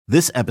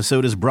This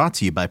episode is brought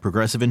to you by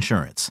Progressive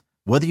Insurance.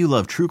 Whether you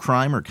love true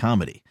crime or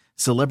comedy,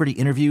 celebrity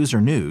interviews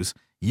or news,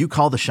 you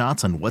call the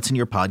shots on what's in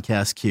your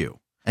podcast queue.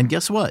 And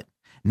guess what?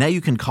 Now you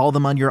can call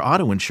them on your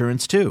auto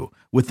insurance too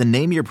with the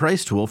Name Your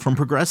Price tool from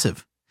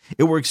Progressive.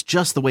 It works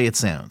just the way it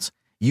sounds.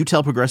 You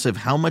tell Progressive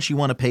how much you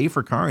want to pay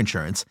for car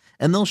insurance,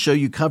 and they'll show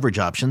you coverage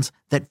options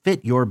that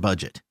fit your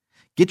budget.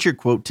 Get your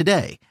quote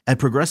today at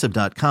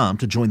Progressive.com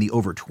to join the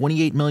over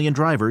 28 million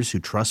drivers who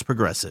trust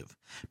Progressive.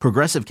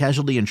 Progressive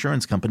Casualty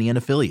Insurance Company and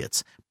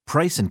Affiliates.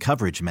 Price and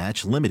coverage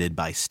match limited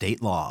by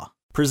state law.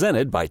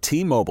 Presented by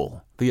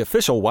T-Mobile, the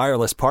official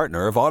wireless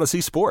partner of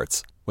Odyssey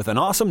Sports. With an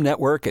awesome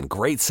network and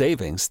great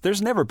savings,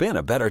 there's never been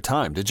a better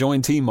time to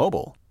join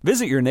T-Mobile.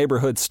 Visit your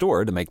neighborhood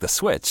store to make the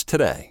switch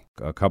today.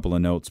 A couple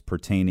of notes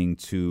pertaining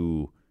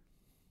to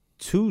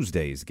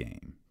Tuesday's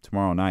game,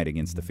 tomorrow night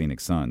against the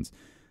Phoenix Suns.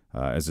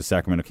 As the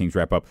Sacramento Kings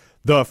wrap up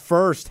the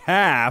first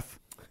half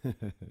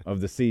of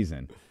the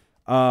season.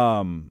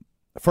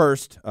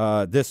 First,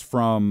 this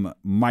from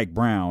Mike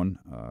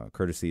Brown,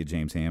 courtesy of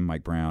James Ham.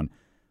 Mike Brown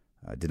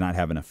did not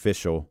have an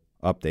official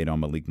update on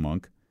Malik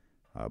Monk,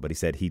 but he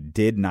said he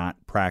did not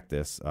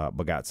practice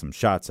but got some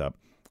shots up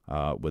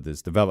with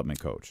his development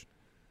coach.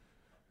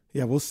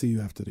 Yeah, we'll see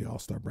you after the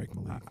All-Star break,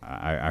 Malik.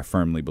 I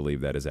firmly believe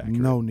that is accurate.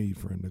 No need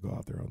for him to go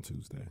out there on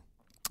Tuesday.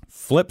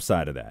 Flip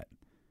side of that.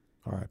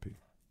 R.I.P.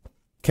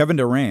 Kevin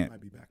Durant.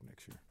 Might be back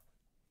next year.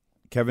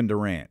 Kevin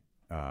Durant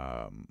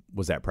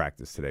was at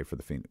practice today for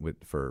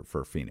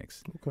for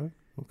Phoenix. Okay.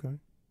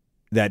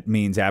 That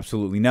means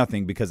absolutely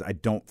nothing because I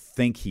don't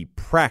think he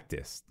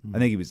practiced. I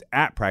think he was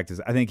at practice.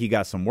 I think he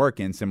got some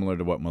work in, similar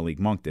to what Malik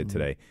Monk did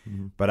today.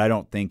 But I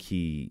don't think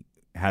he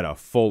had a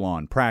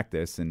full-on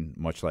practice. And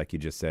much like you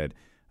just said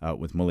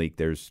with Malik,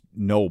 there's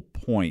no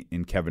point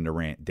in Kevin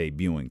Durant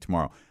debuting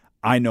tomorrow.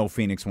 I know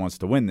Phoenix wants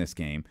to win this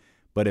game.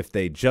 But if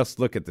they just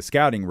look at the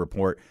scouting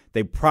report,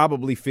 they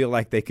probably feel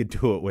like they could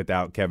do it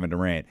without Kevin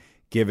Durant,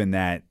 given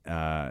that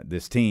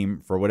this team,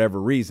 for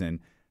whatever reason,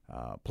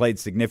 played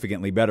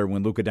significantly better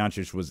when Luka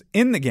Doncic was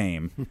in the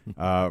game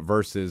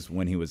versus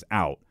when he was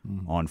out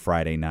on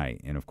Friday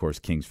night. And, of course,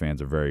 Kings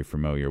fans are very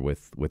familiar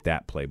with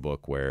that playbook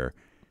where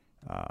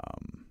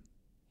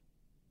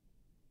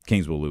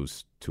Kings will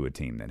lose to a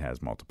team that has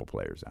multiple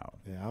players out.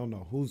 Yeah, I don't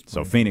know who's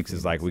So Phoenix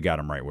is like, we got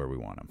them right where we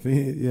want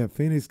them. Yeah,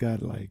 Phoenix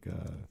got like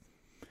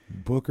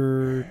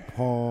Booker,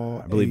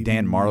 Paul, I believe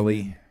Dan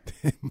Marley.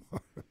 Yeah,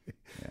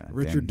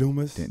 Richard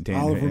Dumas,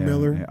 Oliver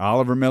Miller.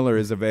 Oliver Miller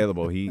is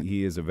available.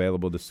 He is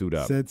available to suit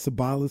up. Said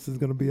Sabalas is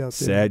going to be out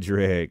there.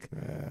 Cedric,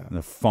 the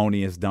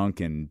phoniest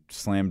dunk in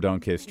slam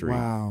dunk history.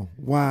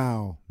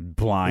 Wow.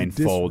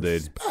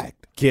 Blindfolded.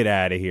 Get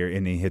out of here.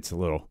 And he hits a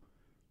little.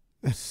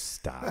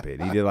 Stop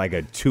it. He did like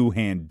a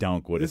two-hand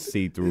dunk with a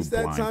see-through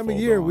blindfold. It's that time of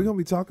year. We're going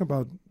to be talking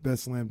about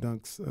best slam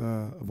dunks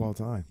of all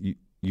time.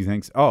 You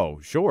think so? Oh,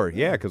 sure.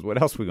 Yeah, because what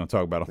else are we going to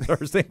talk about on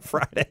Thursday and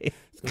Friday?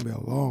 It's going to be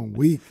a long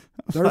week.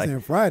 Thursday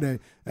and Friday,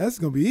 that's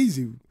going to be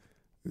easy.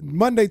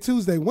 Monday,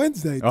 Tuesday,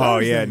 Wednesday, Thursday. Oh,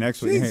 yeah,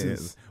 next week.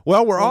 Jesus.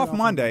 Well, we're off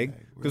Monday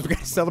because we got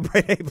to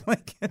celebrate Abe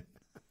Lincoln.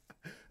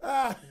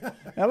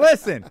 Now,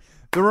 listen,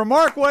 the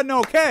remark wasn't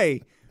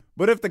okay,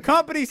 but if the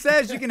company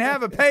says you can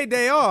have a paid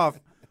day off,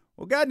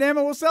 well, goddamn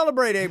it, we'll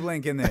celebrate Abe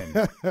Lincoln then.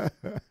 That's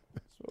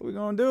what we're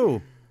going to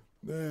do.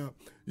 Yeah.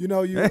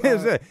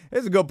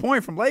 It's a good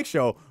point from Lake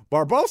Show.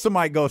 Barbosa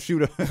might go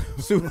suit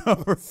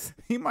up.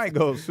 He might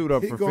go suit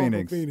up for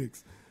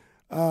Phoenix.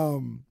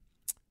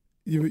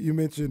 You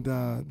mentioned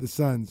the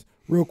Suns.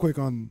 Real quick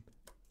on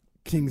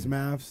Kings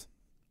Mavs.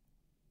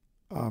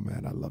 Oh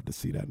man, I'd love to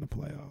see that in the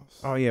playoffs.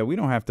 Oh yeah, we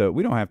don't have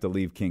to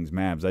leave Kings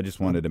Mavs. I just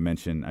wanted to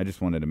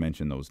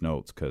mention those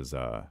notes because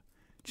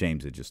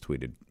James had just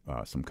tweeted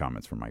some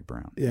comments from Mike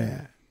Brown.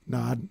 Yeah.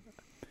 No.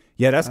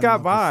 Yeah, that's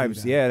got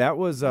vibes. Yeah, that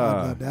was.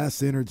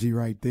 That's energy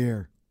right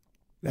there.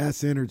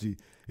 That's energy.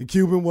 And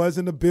Cuban was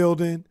in the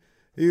building.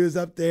 He was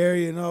up there,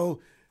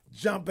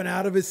 jumping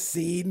out of his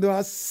seat. And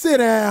I sit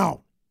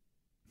down.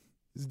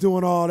 He's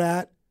doing all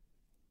that.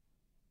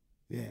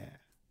 Yeah.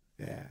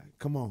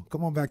 Come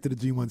on back to the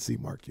G1C,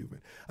 Mark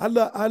Cuban. I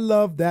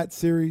love that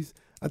series.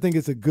 I think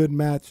it's a good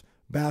match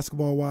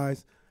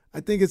basketball-wise.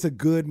 I think it's a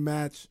good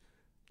match,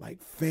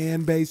 like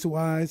fan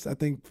base-wise. I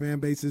think fan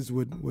bases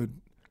would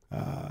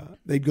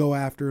they'd go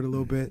after it a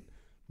little bit.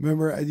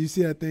 Remember, you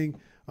see that thing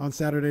on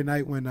Saturday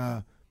night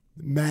when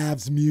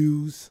Mavs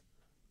Muse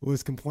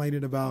was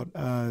complaining about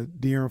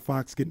De'Aaron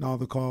Fox getting all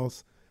the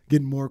calls,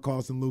 getting more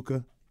calls than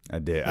Luka? I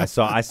did. I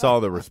saw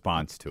the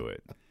response to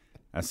it.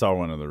 I saw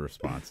one of the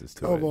responses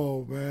to it. Come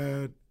on,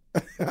 man.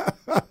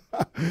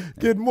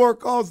 Getting more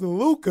calls than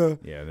Luka.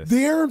 Yeah,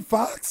 De'Aaron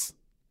Fox?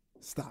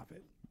 Stop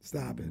it.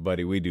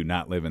 Buddy, we do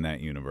not live in that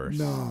universe.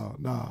 No.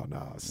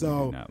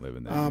 So we do not live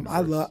in that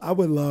universe. I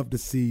would love to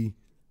see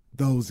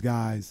those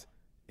guys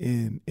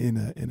in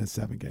a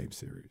 7-game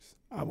series.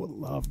 I would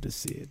love to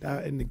see it.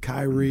 And the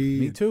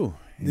Kyrie. Me too.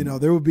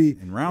 There would be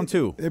in round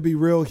 2. There'd be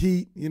real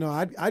heat.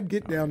 I'd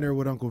get down there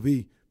with Uncle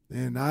V,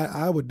 and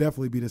I would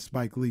definitely be the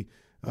Spike Lee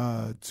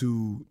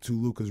to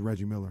Luka's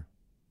Reggie Miller.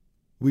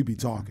 We'd be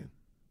talking.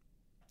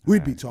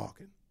 We'd be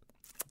talking.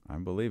 I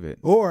believe it.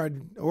 Or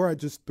I'd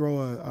just throw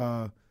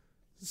a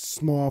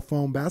small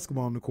foam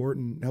basketball on the court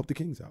and help the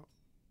Kings out.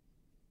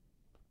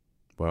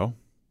 Well,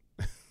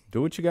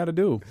 do what you got to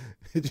do.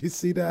 Did you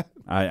see that?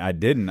 I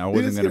didn't. I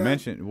wasn't going to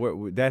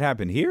mention. That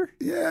happened here?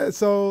 Yeah,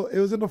 so it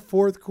was in the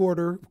fourth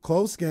quarter,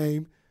 close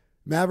game.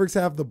 Mavericks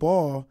have the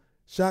ball.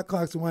 Shot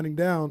clock's winding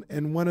down,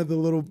 and one of the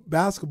little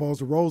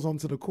basketballs rolls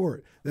onto the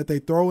court that they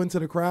throw into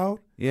the crowd.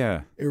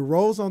 Yeah. It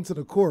rolls onto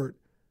the court.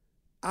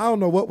 I don't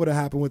know what would have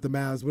happened with the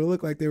Mavs, but it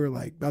looked like they were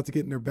like about to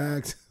get in their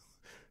bags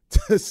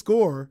to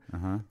score.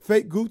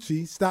 Fake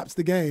Gucci stops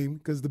the game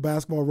because the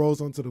basketball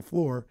rolls onto the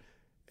floor,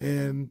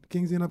 and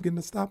Kings end up getting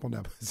a stop on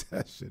that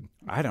possession.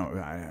 I don't.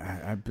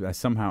 I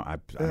somehow. I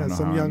don't know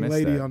some how young I missed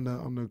lady that. on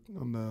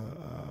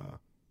the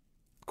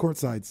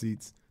courtside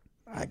seats.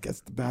 I guess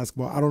the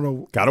basketball. I don't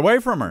know. Got away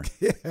from her.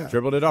 Yeah,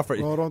 Dribbled it off her.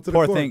 rolled onto the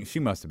Poor court. thing. She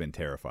must have been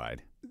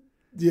terrified.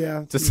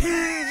 Yeah, Just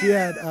she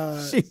had.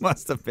 she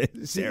must have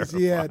been She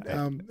terrified.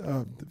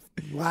 had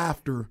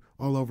laughter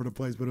all over the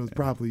place, but it was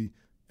probably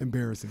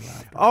embarrassing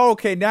laughter. Oh,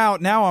 okay, now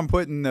I'm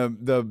putting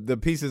the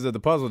pieces of the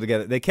puzzle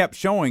together. They kept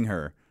showing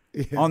her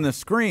on the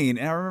screen,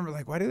 and I remember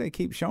like, why do they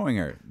keep showing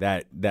her?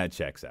 That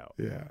checks out.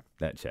 Yeah.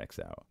 That checks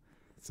out.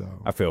 So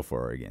I feel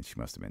for her again. She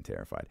must have been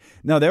terrified.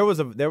 No, there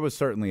was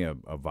certainly a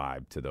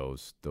vibe to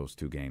those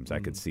two games. I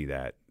could see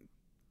that.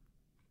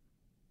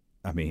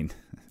 I mean,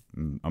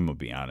 I'm gonna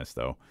be honest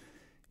though.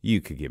 You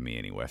could give me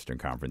any Western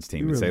Conference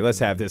team and say, let's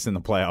have this in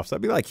the playoffs.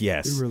 I'd be like,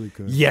 yes. You really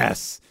could.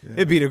 Yes. Yeah.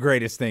 It'd be the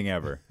greatest thing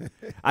ever.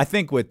 I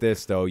think with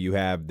this, though, you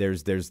have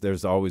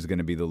there's always going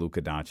to be the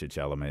Luka Doncic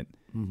element.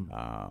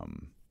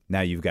 Mm-hmm.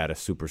 Now you've got a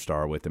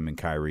superstar with him in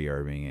Kyrie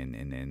Irving,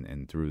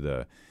 and through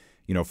the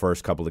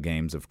first couple of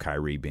games of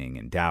Kyrie being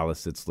in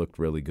Dallas, it's looked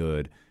really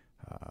good.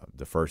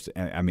 The first,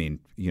 I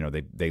mean,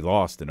 they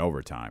lost in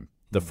overtime.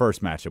 The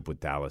first matchup with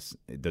Dallas,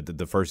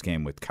 the first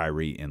game with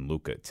Kyrie and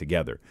Luka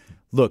together,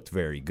 looked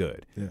very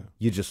good. Yeah.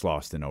 You just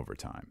lost in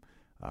overtime.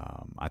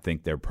 I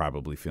think they're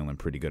probably feeling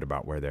pretty good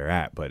about where they're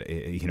at. But,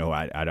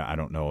 I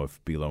don't know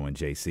if Bilo and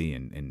JC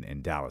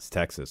in Dallas,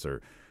 Texas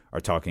are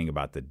talking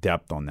about the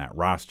depth on that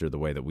roster the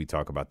way that we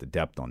talk about the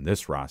depth on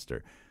this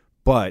roster.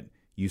 But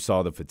you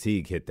saw the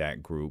fatigue hit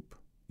that group.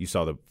 You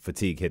saw the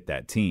fatigue hit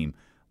that team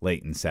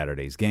late in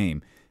Saturday's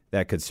game.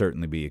 That could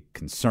certainly be a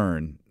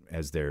concern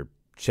as they're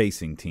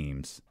chasing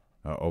teams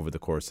over the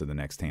course of the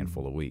next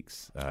handful of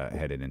weeks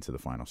headed into the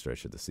final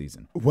stretch of the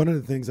season. One of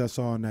the things I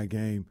saw in that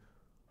game,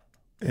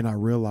 and I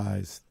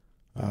realized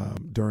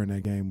during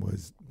that game,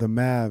 was the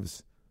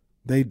Mavs,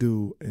 they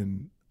do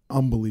an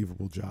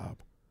unbelievable job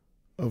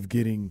of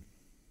getting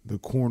the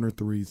corner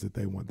threes that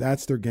they want.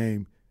 That's their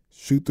game.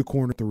 Shoot the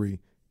corner three.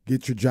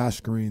 Get your Josh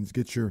Greens.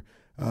 Get your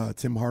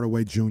Tim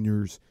Hardaway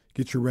Jr.'s.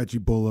 Get your Reggie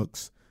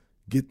Bullocks.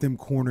 Get them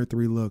corner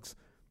three looks.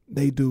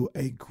 They do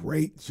a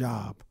great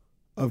job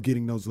of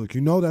getting those looks.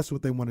 That's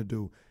what they want to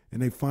do,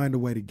 and they find a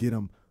way to get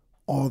them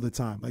all the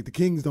time. Like the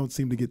Kings don't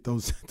seem to get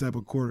those type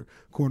of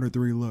corner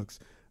three looks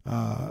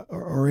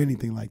or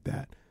anything like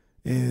that.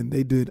 And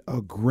they did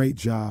a great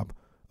job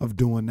of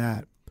doing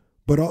that.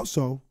 But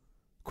also,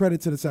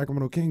 credit to the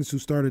Sacramento Kings who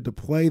started to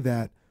play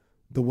that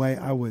the way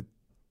I would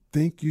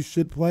think you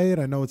should play it.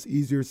 I know it's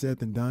easier said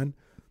than done,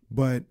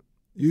 but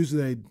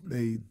usually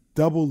they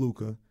double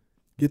Luka,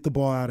 get the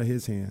ball out of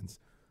his hands.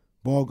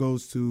 Ball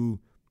goes to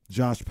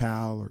Josh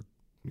Powell or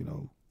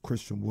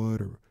Christian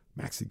Wood or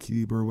Maxi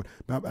Kleber.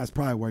 That's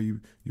probably where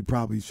you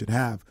probably should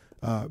have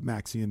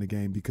Maxi in the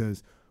game,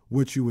 because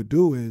what you would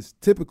do is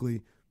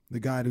typically the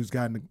guy who's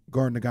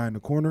guarding the guy in the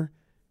corner,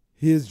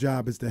 his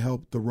job is to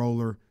help the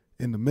roller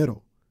in the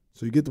middle.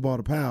 So you get the ball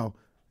to Powell,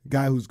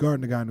 guy who's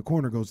guarding the guy in the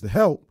corner goes to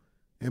help,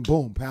 and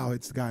boom, Powell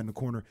hits the guy in the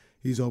corner.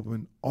 He's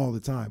open all the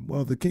time.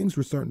 Well, the Kings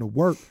were starting to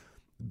work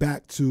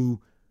back to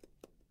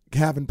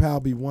having Powell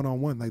be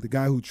one-on-one, like the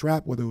guy who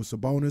trapped, whether it was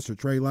Sabonis or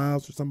Trey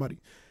Lyles or somebody.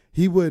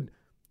 He would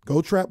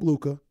go trap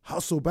Luka,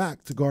 hustle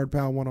back to guard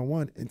Powell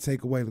one-on-one, and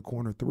take away the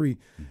corner three.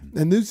 Mm-hmm.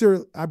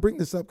 And I bring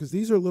this up because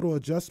these are little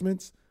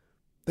adjustments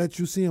that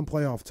you see in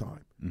playoff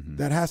time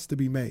that has to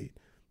be made.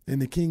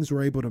 And the Kings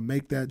were able to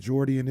make that.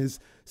 Jordy and his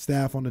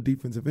staff on the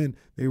defensive end,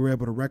 they were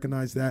able to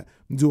recognize that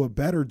and do a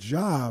better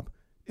job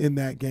in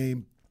that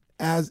game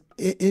as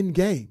in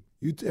game.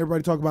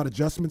 Everybody talk about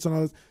adjustments and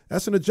all this.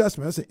 That's an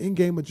adjustment. That's an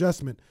in-game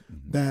adjustment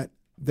that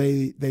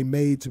they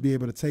made to be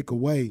able to take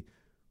away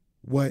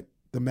what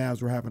the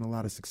Mavs were having a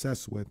lot of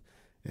success with.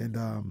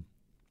 And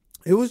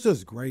it was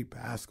just great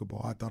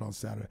basketball, I thought, on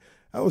Saturday.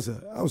 That was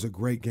a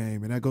great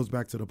game. And that goes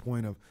back to the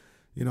point of,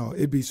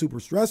 it'd be super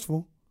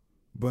stressful,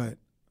 but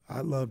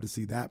I'd love to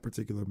see that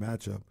particular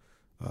matchup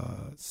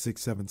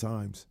 6-7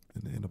 times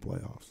in the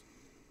playoffs.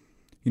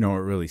 What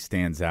really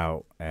stands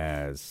out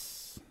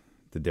as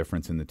the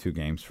difference in the two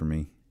games for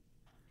me,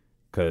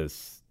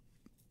 because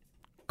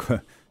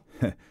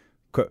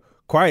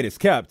quiet is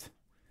kept.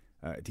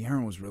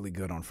 De'Aaron was really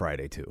good on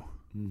Friday too.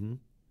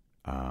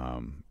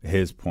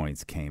 His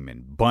points came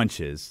in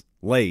bunches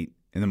late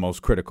in the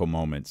most critical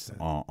moments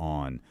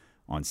on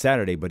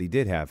Saturday, but he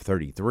did have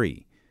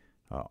 33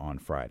 on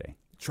Friday.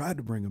 Tried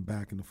to bring him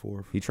back in the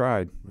fourth. He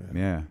tried,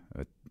 yeah.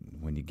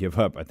 when you give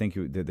up, I think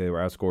they were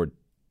outscored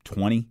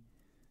 20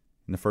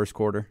 in the first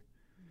quarter.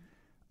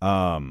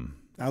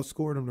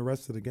 Outscored them the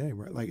rest of the game,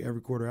 right? Like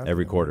every quarter after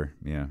Every that, quarter,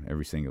 right? yeah.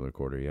 Every singular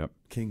quarter, yep.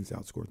 Kings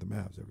outscored the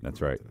Mavs every That's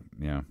quarter right, after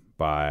that. yeah.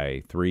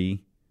 By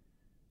 3.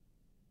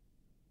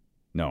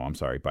 No, I'm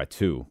sorry, by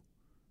 2,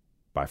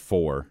 by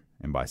 4,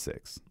 and by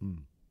 6.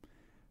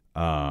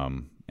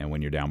 And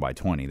when you're down by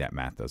 20, that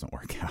math doesn't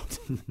work out.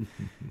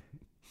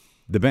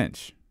 The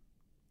bench.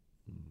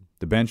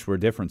 The bench were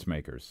difference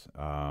makers.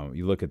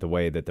 You look at the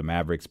way that the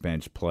Mavericks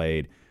bench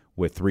played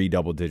with 3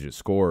 double-digit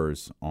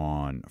scorers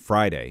on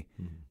Friday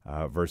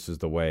versus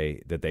the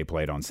way that they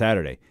played on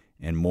Saturday.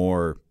 And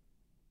more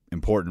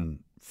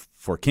important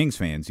for Kings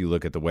fans, you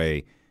look at the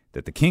way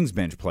that the Kings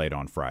bench played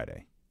on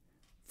Friday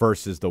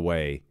versus the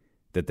way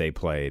that they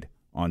played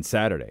on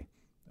Saturday.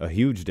 A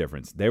huge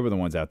difference. They were the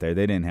ones out there.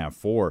 They didn't have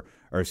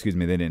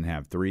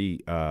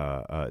 3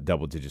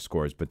 double-digit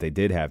scores, but they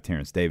did have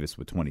Terrence Davis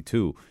with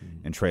 22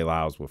 and Trey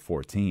Lyles with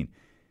 14.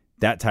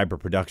 That type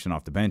of production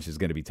off the bench is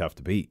going to be tough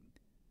to beat.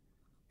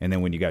 And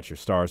then when you got your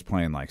stars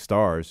playing like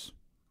stars,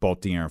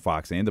 both De'Aaron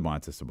Fox and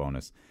Domantas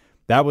Sabonis,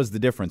 that was the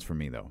difference for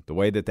me, though, the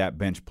way that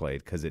bench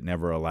played, because it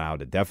never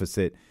allowed a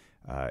deficit.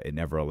 It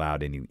never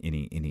allowed any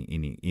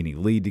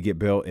lead to get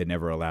built. It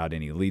never allowed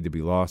any lead to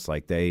be lost.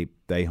 Like they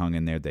hung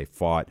in there, they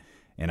fought.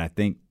 And I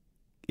think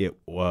it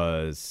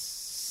was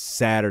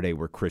Saturday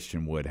where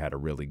Christian Wood had a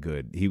really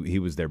good. He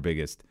was their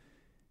biggest.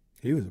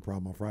 He was a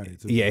problem on Friday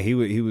too. Yeah,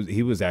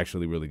 he was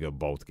actually really good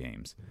both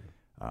games.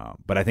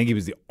 But I think he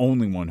was the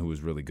only one who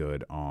was really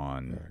good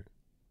on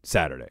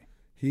Saturday.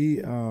 He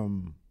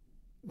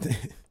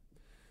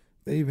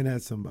they even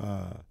had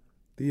some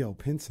Theo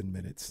Pinson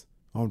minutes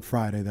on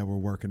Friday that were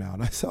working out.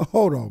 And I said,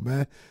 hold on,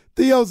 man.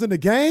 Theo's in the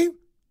game?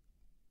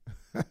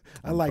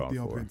 I like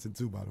Theo Pinson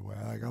too, by the way.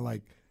 I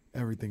like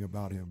everything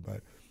about him.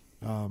 But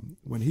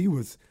when he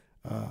was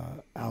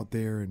out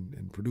there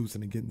and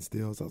producing and getting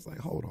steals, I was like,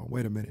 hold on,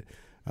 wait a minute.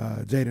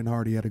 Jaden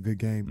Hardy had a good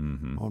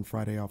game on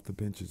Friday off the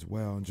bench as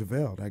well. And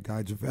JaVale, that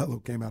guy JaVale who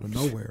came out of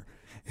nowhere,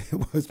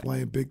 was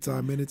playing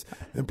big-time minutes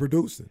and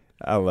producing.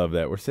 I love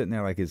that. We're sitting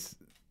there like, is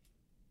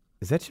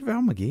that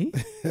JaVale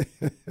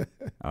McGee?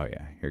 Oh,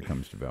 yeah, here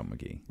comes JaVale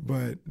McGee.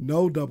 But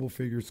no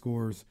double-figure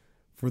scores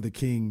for the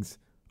Kings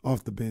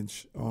off the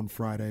bench on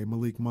Friday.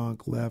 Malik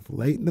Monk left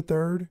late in the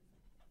third,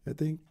 I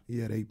think. He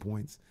had 8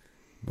 points,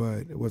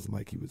 but it wasn't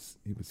like he was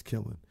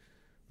killing.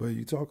 But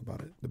you talk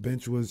about it. The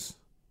bench was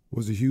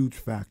a huge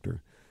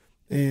factor.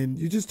 And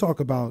you just talk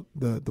about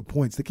the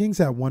points. The Kings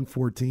had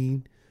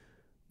 114,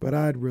 but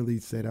I'd really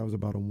say that was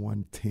about a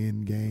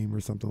 110 game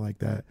or something like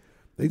that.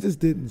 They just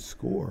didn't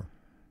score.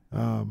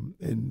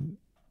 And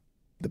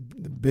the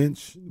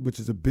bench, which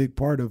is a big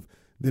part of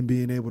them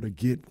being able to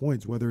get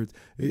points, whether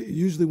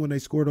usually when they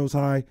score those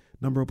high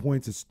number of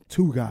points, it's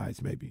 2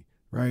 guys maybe,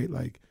 right?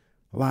 Like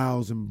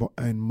Lyles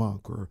and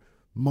Monk, or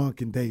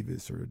Monk and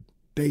Davis, or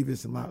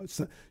Davis and Lyles.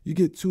 So you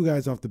get 2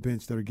 guys off the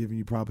bench that are giving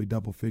you probably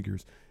double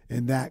figures,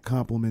 and that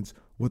complements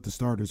what the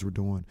starters were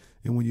doing.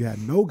 And when you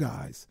had no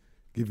guys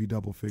give you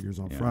double figures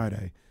on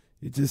Friday,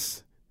 it's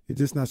just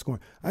not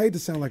scoring. I hate to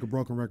sound like a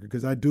broken record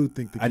because I do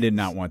think I did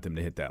not want them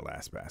to hit that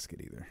last basket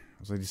either. I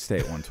was like, just stay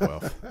at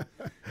 112.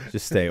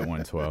 Just stay at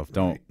 112.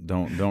 Don't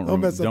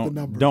mess up the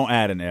numbers. Don't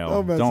add an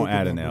L. Don't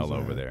add an L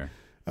over there.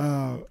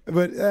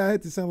 But I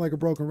hate to sound like a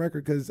broken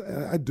record because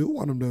I do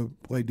want them to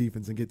play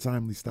defense and get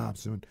timely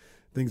stops and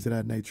things of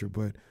that nature.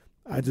 But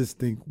I just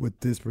think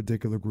with this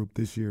particular group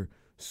this year,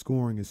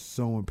 scoring is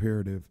so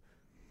imperative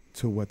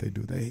to what they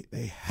do.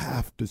 They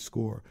have to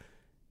score.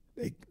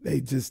 They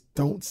just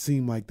don't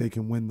seem like they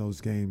can win those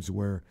games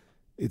where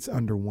it's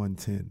under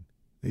 110.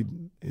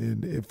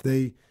 And if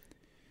they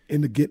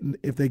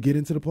get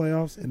into the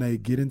playoffs and they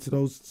get into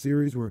those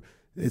series where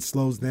it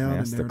slows down,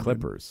 that's the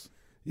Clippers.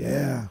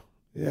 The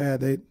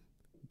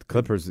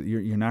Clippers.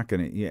 You're not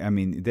gonna. Yeah, I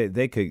mean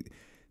they could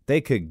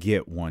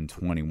get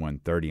 120,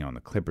 130 on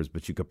the Clippers,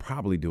 but you could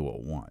probably do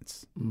it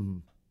once. Mm-hmm.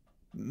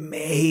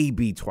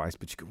 Maybe twice,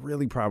 but you could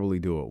really probably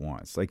do it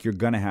once. Like, you're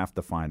going to have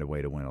to find a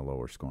way to win a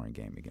lower scoring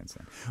game against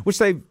them, which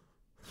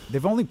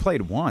they've only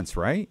played once,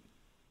 right?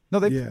 No,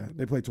 they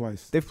played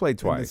twice. They've played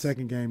twice. In the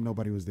second game,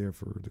 nobody was there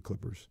for the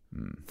Clippers.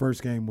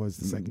 First game was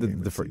the second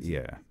game.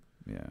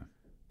 Yeah.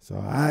 So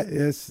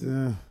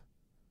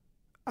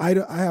I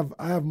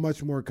have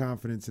much more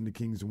confidence in the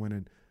Kings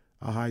winning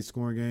a high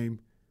scoring game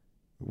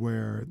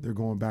where they're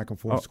going back and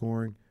forth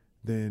scoring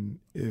than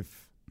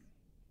if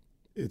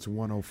it's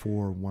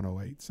 104,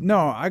 108.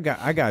 No, I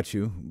got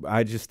you.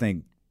 I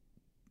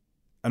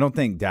don't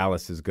think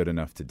Dallas is good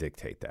enough to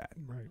dictate that.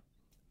 Right.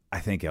 I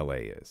think LA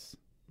is.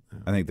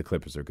 I think the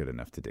Clippers are good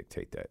enough to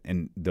dictate that.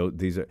 And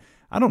these are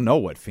 – I don't know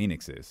what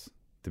Phoenix is,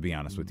 to be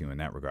honest with you, in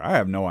that regard. I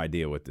have no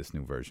idea what this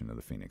new version of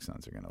the Phoenix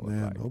Suns are going to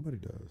look like. Nobody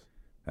does.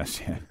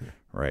 That's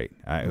right.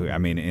 I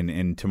mean,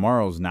 and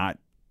tomorrow's not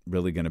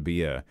really going to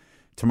be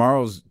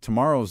tomorrow's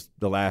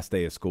the last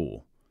day of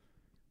school.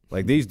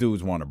 Like, these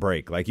dudes want a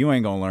break. Like, you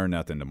ain't going to learn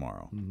nothing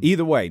tomorrow. Mm-hmm.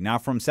 Either way,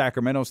 not from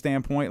Sacramento's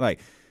standpoint.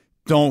 Like,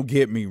 Don't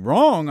get me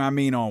wrong. I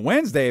mean, on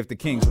Wednesday, if the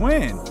Kings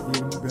win,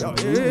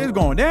 it's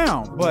going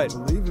down.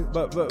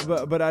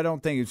 But I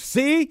don't think it's.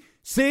 See,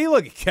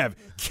 look at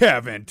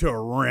Kevin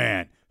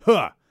Durant.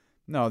 Huh.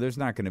 No, there's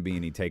not going to be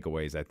any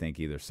takeaways, I think,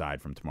 either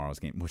side from tomorrow's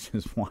game, which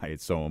is why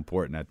it's so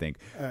important, I think,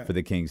 for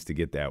the Kings to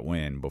get that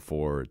win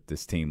before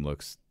this team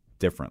looks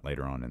different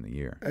later on in the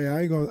year. Hey,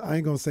 I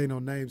ain't gonna say no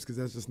names because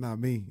that's just not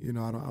me. You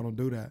know, I don't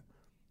do that.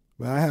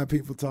 But I have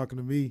people talking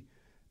to me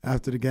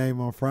after the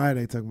game on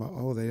Friday talking about,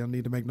 oh, they don't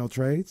need to make no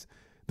trades.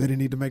 They didn't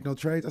need to make no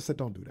trades. I said,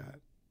 don't do that.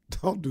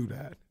 Don't do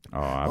that.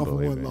 Oh, I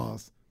believe it.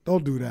 Loss.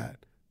 Don't do that.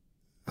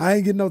 I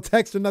ain't getting no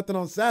text or nothing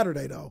on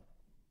Saturday, though.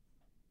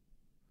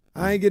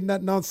 I ain't getting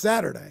nothing on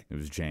Saturday. It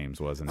was James,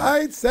 wasn't it?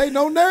 I ain't say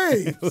no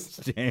names. It was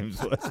James,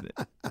 wasn't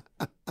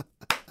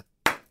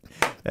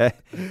it?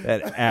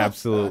 That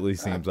absolutely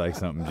seems like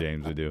something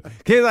James would do.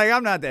 He's like,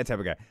 I'm not that type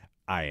of guy.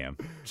 I am.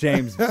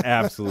 James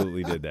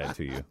absolutely did that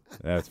to you.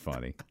 That's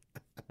funny.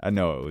 I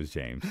know it was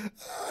James.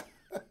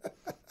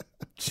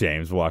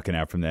 James walking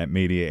out from that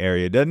media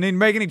area. Doesn't need to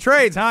make any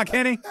trades, huh,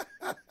 Kenny?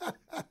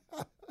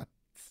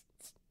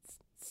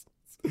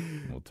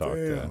 We'll talk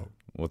to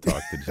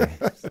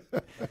James.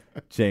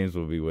 James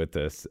will be with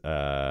us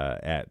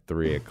at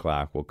 3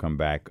 o'clock. We'll come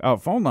back. Oh,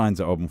 phone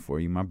lines are open for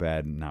you. My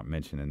bad not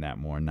mentioning that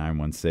more.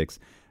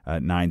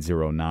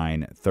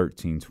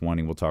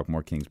 916-909-1320. We'll talk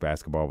more Kings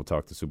basketball. We'll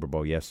talk the Super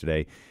Bowl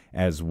yesterday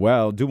as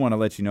well. Do want to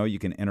let you know you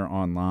can enter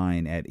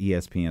online at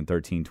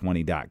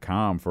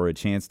ESPN1320.com for a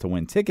chance to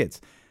win tickets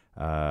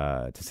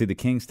to see the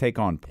Kings take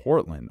on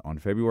Portland on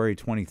February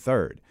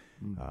 23rd.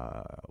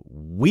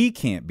 We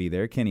can't be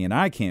there. Kenny and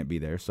I can't be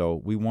there,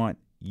 so we want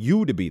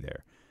you to be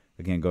there.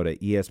 Again, go to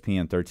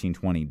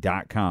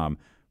ESPN1320.com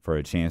for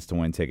a chance to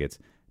win tickets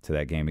to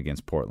that game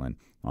against Portland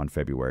on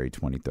February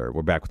 23rd.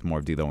 We're back with more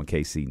of D'Lo and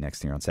KC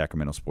next year on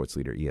Sacramento Sports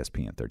Leader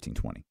ESPN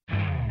 1320.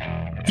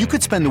 You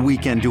could spend the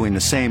weekend doing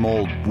the same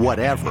old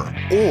whatever,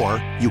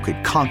 or you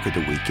could conquer the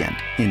weekend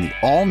in the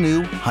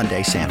all-new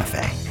Hyundai Santa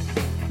Fe.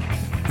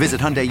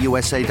 Visit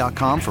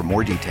HyundaiUSA.com for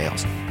more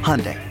details.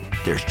 Hyundai,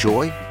 there's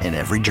joy in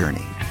every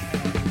journey.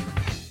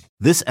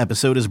 This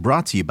episode is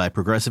brought to you by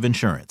Progressive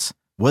Insurance.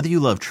 Whether you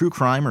love true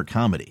crime or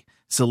comedy,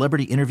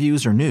 celebrity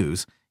interviews or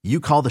news, you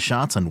call the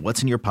shots on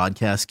what's in your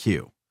podcast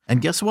queue.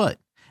 And guess what?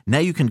 Now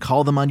you can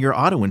call them on your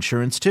auto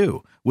insurance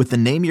too with the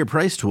Name Your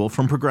Price tool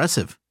from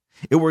Progressive.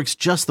 It works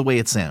just the way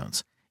it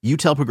sounds. You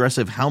tell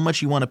Progressive how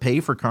much you want to pay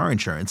for car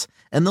insurance,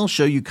 and they'll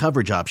show you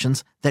coverage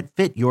options that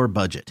fit your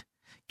budget.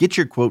 Get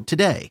your quote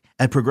today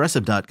at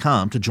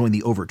Progressive.com to join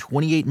the over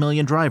 28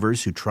 million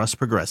drivers who trust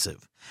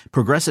Progressive.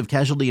 Progressive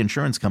Casualty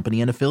Insurance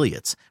Company and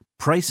Affiliates.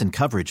 Price and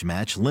coverage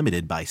match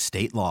limited by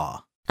state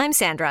law. I'm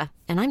Sandra,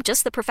 and I'm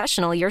just the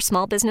professional your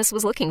small business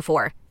was looking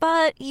for.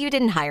 But you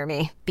didn't hire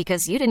me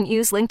because you didn't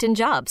use LinkedIn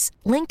Jobs.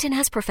 LinkedIn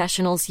has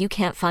professionals you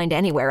can't find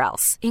anywhere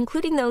else,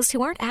 including those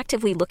who aren't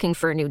actively looking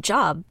for a new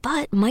job,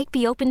 but might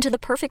be open to the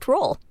perfect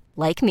role,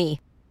 like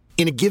me.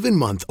 In a given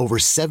month, over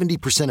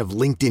 70% of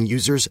LinkedIn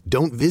users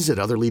don't visit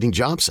other leading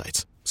job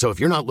sites. So if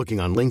you're not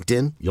looking on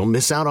LinkedIn, you'll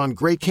miss out on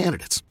great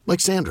candidates like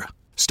Sandra.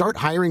 Start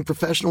hiring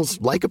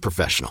professionals like a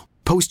professional.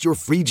 Post your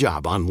free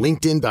job on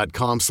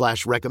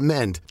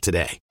linkedin.com/recommend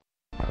today.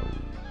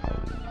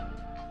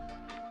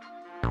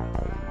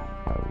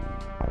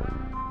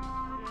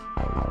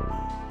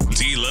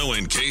 D'Lo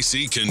and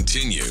KC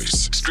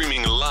continues.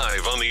 Streaming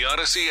live on the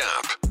Odyssey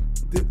app.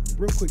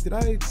 Real quick, did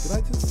I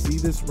just see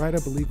this right? I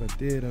believe I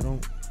did. I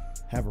don't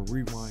have a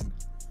rewind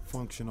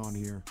function on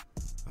here.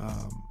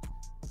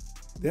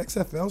 The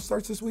XFL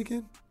starts this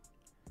weekend?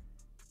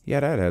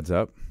 Yeah, that heads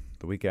up.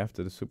 The week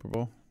after the Super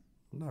Bowl.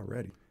 I'm not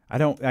ready. I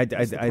don't.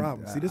 That's the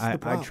problem. See, this is the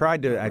problem.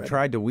 I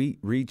tried to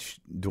reach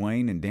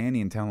Dwayne and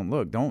Danny and tell them,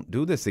 look, don't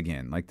do this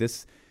again. Like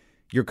this,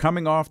 you're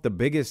coming off the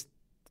biggest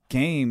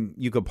game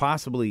you could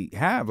possibly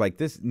have. Like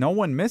this, no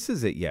one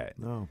misses it yet.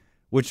 No.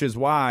 Which is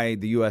why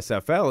the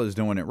USFL is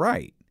doing it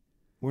right.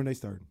 When they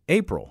starting?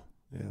 April.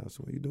 Yeah, that's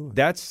what you're doing.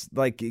 That's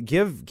like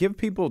give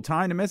people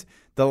time to miss.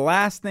 The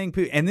last thing,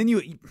 and then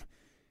you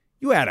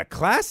had a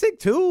classic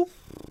too.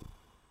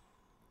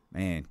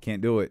 Man,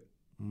 can't do it.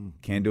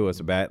 Can't do us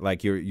a bad.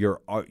 Like you're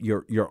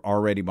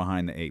already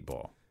behind the 8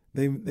 ball.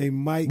 They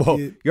might. Well,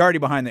 you're already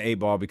behind the 8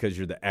 ball because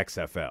you're the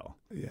XFL.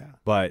 Yeah.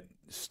 But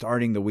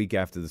starting the week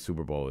after the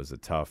Super Bowl is a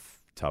tough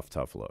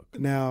look.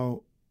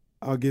 Now,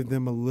 I'll give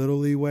them a little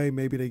leeway.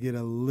 Maybe they get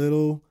a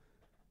little,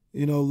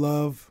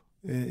 love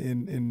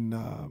in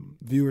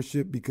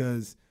viewership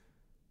because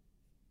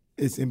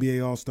it's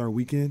NBA All-Star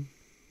Weekend,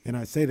 and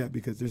I say that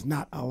because there's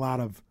not a lot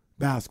of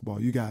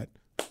basketball. You got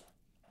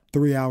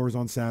 3 hours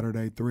on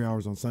Saturday, 3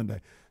 hours on Sunday.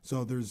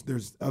 So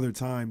there's other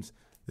times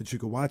that you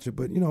could watch it.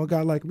 But, a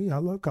guy like me, I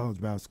love college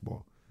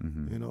basketball.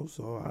 Mm-hmm.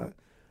 So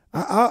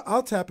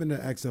I'll tap into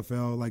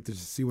XFL, like to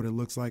see what it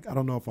looks like. I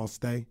don't know if I'll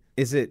stay.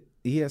 Is it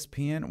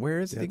ESPN? Where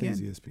is it again? I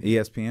think it's ESPN.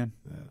 ESPN?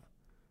 Yeah.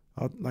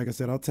 Like I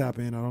said, I'll tap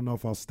in. I don't know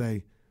if I'll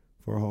stay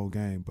for a whole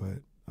game,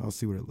 but I'll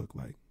see what it looked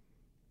like.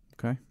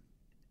 Okay.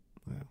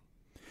 Yeah.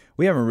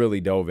 We haven't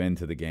really dove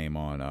into the game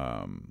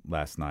on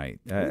last night.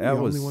 We're the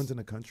only ones in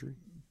the country.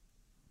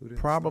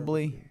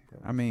 Probably.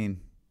 I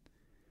mean,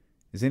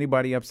 is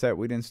anybody upset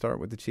we didn't start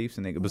with the Chiefs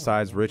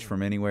besides Rich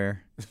from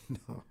Anywhere?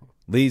 No.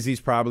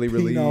 Leesy's probably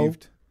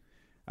relieved. Pino.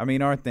 I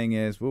mean, our thing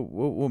is,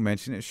 we'll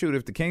mention it. Shoot,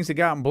 if the Kings had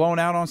gotten blown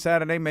out on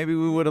Saturday, maybe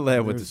we would have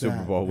led with the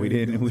Super Bowl. We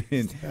didn't,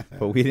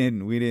 but we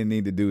didn't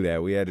need to do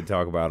that. We had to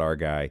talk about our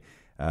guy,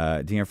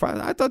 De'Aaron Fox.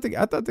 I thought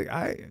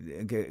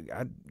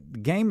the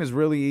game is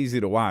really easy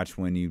to watch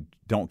when you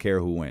don't care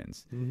who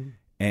wins. Mm-hmm.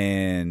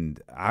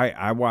 And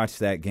I watched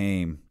that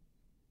game,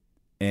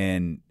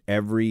 and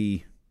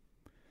every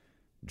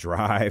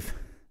drive,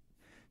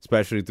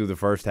 especially through the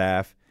first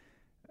half,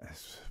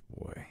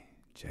 boy,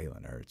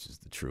 Jalen Hurts is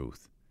the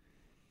truth.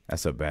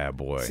 That's a bad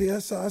boy. See, I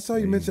saw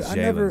you mention.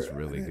 Jalen's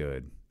really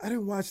good. I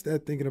didn't watch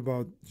that thinking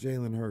about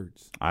Jalen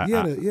Hurts. He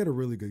had a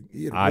really good.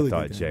 I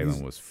thought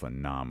Jalen was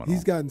phenomenal.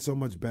 He's gotten so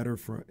much better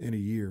in a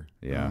year.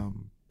 Yeah.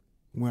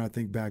 When I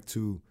think back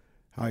to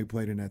how he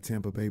played in that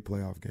Tampa Bay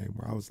playoff game,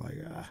 where I was like,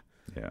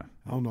 yeah,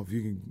 I don't know if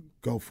you can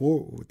go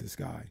forward with this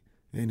guy.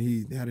 And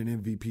he had an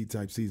MVP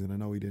type season. I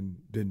know he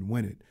didn't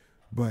win it,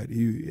 but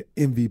he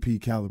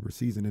MVP caliber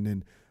season, and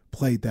then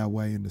played that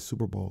way in the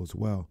Super Bowl as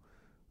well.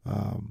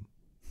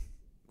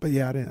 But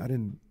yeah, I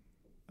didn't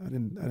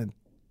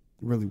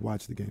really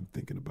watch the game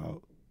thinking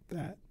about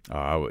that.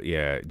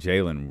 Yeah,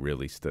 Jalen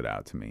really stood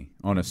out to me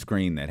on a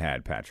screen that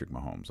had Patrick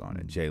Mahomes on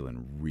it.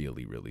 Jalen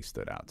really, really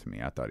stood out to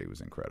me. I thought he was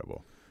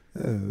incredible.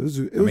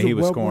 He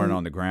was scoring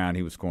on the ground.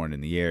 He was scoring in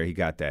the air. He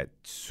got that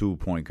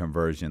 2-point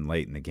conversion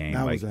late in the game.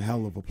 That was a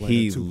hell of a play.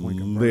 He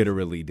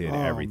literally did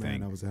everything.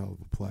 Man, that was a hell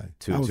of a play.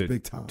 That was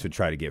big time to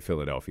try to get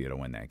Philadelphia to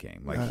win that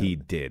game. He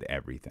did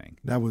everything.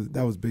 That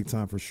was big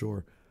time for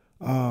sure.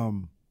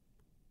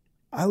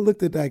 I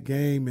looked at that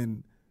game,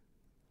 and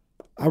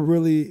I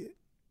really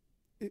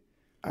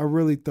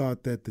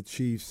thought that the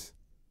Chiefs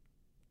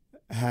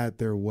had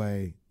their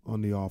way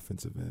on the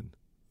offensive end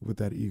with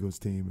that Eagles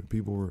team, and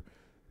people were,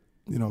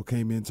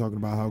 came in talking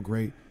about how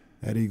great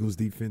that Eagles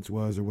defense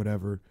was or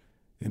whatever,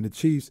 and the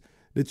Chiefs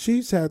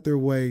had their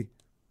way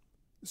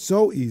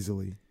so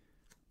easily.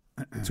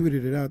 I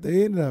tweeted it out.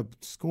 They ended up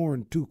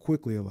scoring too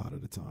quickly a lot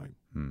of the time.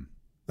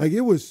 Like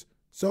it was.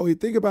 So you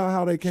think about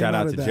how they came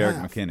out of the Shout out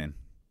to half. Jerick McKinnon.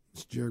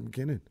 It's Jerick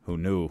McKinnon. Who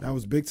knew? That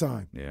was big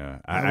time. Yeah.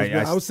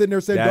 I was sitting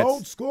there saying,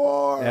 don't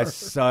score. That's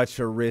such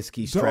a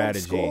risky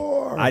strategy. Don't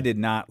score. I did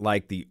not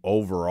like the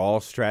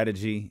overall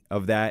strategy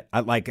of that.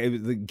 I like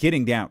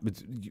getting down.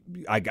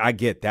 I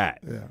get that.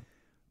 Yeah.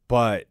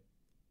 But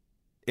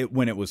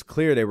when it was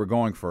clear they were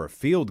going for a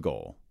field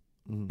goal,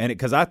 and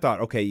because I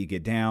thought, okay, you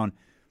get down.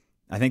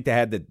 I think they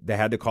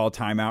had to call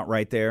timeout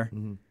right there.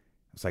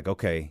 It's like,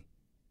 okay,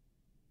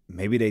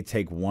 maybe they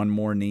take one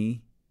more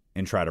knee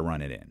and try to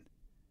run it in.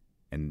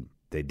 And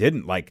they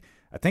didn't. I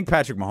think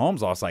Patrick Mahomes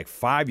lost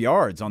 5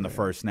 yards on the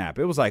first snap.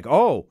 It was like,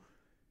 they're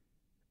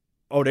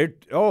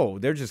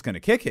just going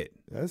to kick it.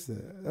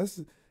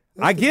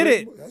 I get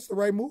it. That's the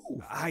right move.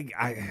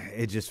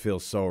 It just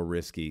feels so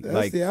risky.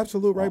 That's the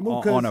absolute right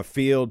move. On a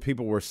field,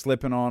 people were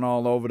slipping on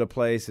all over the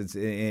place. It's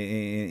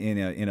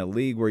in a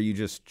league where you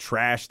just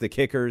trash the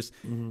kickers.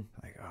 Oh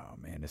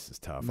man, this is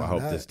tough. I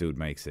hope this dude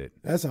makes it.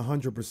 That's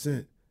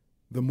 100%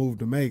 the move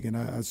to make, and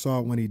I saw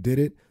it when he did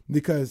it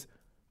because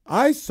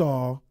I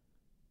saw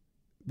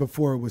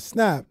before it was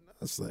snapped. I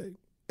was like,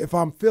 if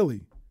I'm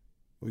Philly,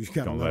 you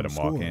got to let him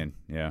walk in.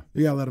 Yeah,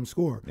 you got to let him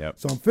score. Yep.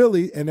 So I'm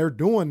Philly, and they're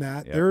doing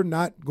that. Yep. They're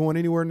not going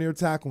anywhere near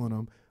tackling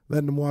him,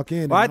 letting him walk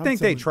in. Well, I think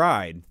they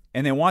tried,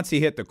 and then once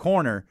he hit the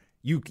corner,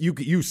 you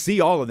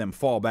see all of them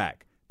fall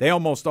back. They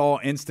almost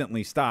all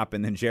instantly stop,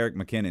 and then Jerick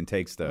McKinnon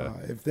takes the.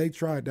 If they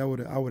tried, I would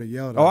have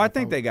yelled. I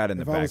think they got in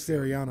the back. If I was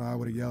Sirianno, I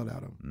would have yelled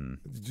at him.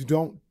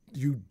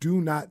 You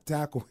do not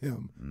tackle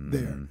him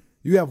there.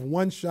 You have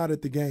one shot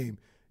at the game,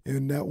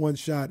 and that one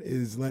shot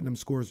is letting them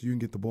score so you can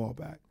get the ball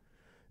back.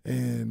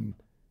 And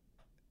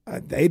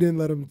they didn't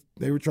let him.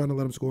 They were trying to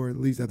let him score at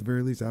the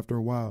very least after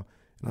a while.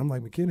 And I'm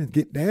like, McKinnon,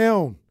 get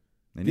down,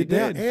 and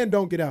down, and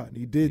don't get out. And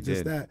he did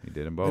that. He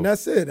did them both. And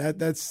that's it.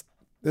 That's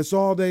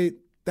all they.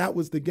 That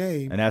was the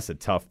game. And that's a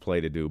tough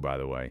play to do, by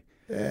the way.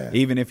 Yeah.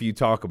 Even if you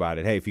talk about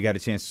it, hey, if you got a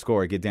chance to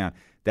score, get down.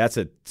 That's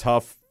a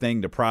tough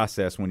thing to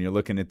process when you're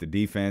looking at the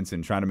defense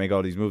and trying to make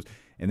all these moves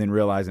and then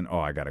realizing,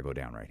 I got to go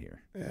down right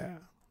here.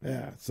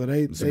 Yeah. So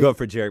they good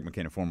for Jerick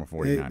McKinnon, former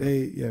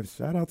 49er.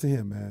 Shout out to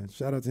him, man.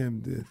 Shout out to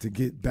him to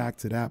get back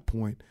to that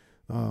point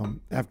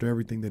after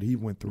everything that he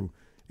went through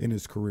in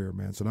his career,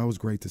 man. So that was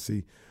great to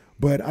see.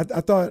 But I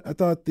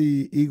thought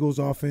the Eagles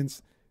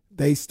offense,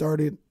 they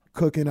started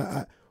cooking.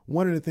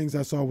 One of the things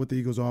I saw with the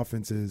Eagles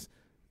offense is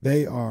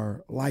they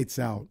are lights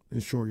out in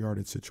short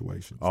yardage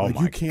situations. Oh,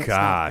 my you can't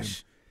gosh.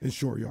 Stop them in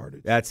short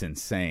yardage. That's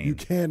insane. You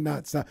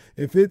cannot stop.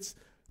 If it's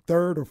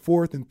 3rd or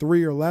 4th and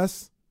 3 or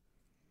less,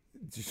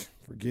 just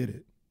forget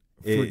it.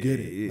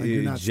 Forget it.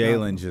 You're not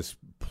Jalen just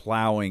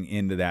plowing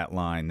into that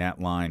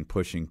line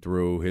pushing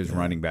through, his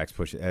running backs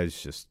pushing.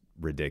 It's just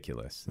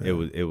ridiculous.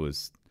 Yeah. It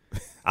was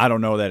I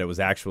don't know that it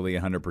was actually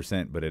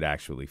 100%, but it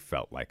actually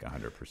felt like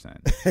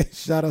 100%.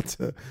 Shout out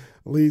to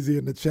Leezy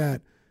in the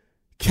chat.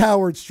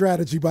 Coward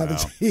strategy by the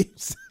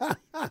Chiefs.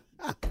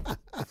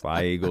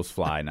 Fly, Eagles,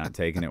 fly. Not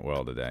taking it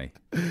well today.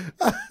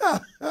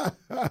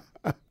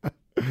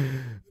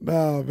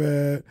 No,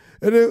 man.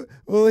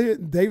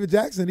 And David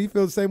Jackson, he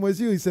feels the same way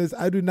as you. He says,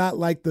 I do not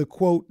like the,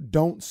 quote,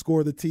 don't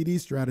score the TD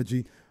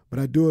strategy, but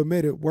I do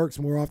admit it works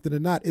more often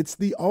than not. It's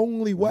the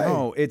only way.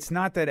 No, it's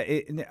not that.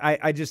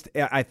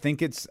 I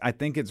think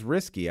it's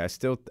risky. I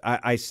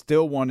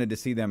still wanted to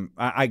see them.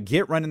 I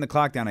get running the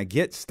clock down. I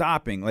get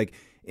stopping. Like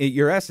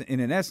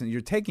in essence,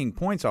 you're taking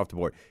points off the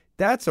board.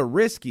 That's a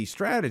risky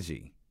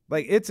strategy.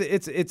 Like it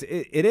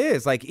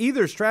is. Like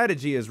either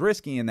strategy is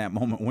risky in that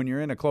moment when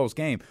you're in a close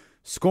game.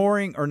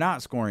 Scoring or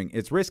not scoring,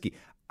 it's risky.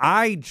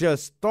 I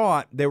just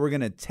thought they were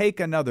going to take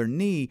another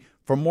knee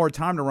for more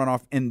time to run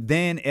off and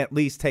then at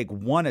least take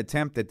one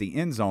attempt at the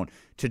end zone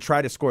to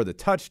try to score the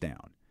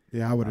touchdown.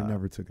 Yeah, I would have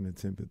never took an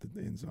attempt at the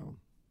end zone.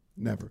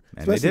 Never.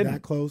 And especially they didn't.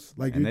 that close.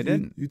 Like And they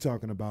didn't. You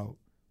talking about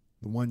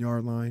the 1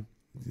 yard line,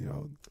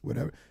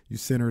 whatever. You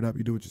center it up,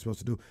 you do what you're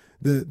supposed to do.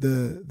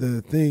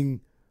 The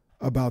thing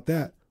about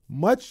that,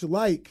 much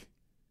like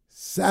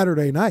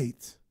Saturday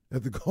night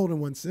at the Golden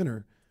One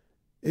Center,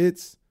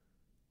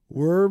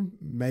 we're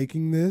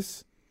making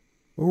this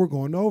or we're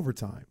going to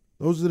overtime.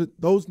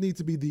 Those need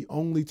to be the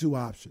only two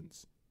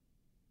options.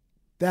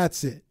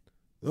 That's it.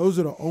 Those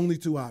are the only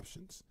two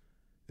options.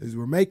 Is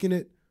we're making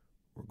it,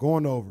 we're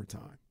going to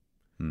overtime.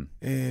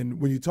 And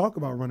when you talk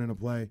about running a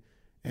play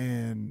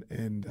and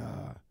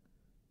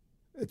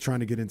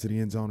trying to get into the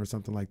end zone or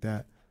something like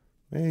that,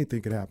 I ain't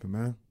think it happened,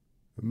 man.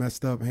 A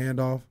messed up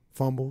handoff,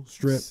 fumble,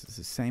 strip. It's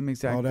the same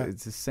exact.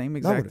 It's the same No,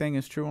 exact thing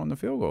as true on the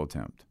field goal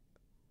attempt.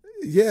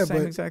 Yeah, Same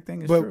but exact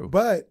thing is true.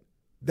 But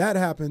that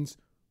happens.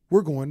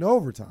 We're going to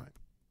overtime.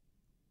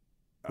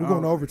 We're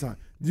going to overtime.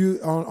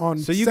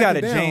 So you got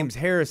a James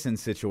Harrison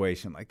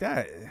situation like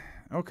that.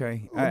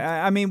 Okay.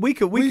 I mean, we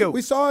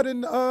saw it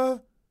in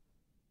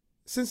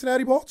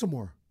Cincinnati,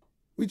 Baltimore.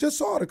 We just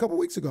saw it a couple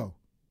weeks ago.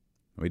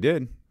 We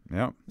did.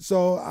 Yep.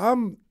 So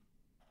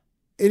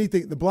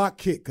the block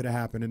kick could have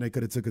happened and they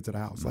could have took it to the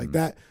house. Like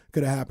that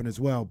could have happened as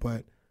well,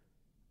 but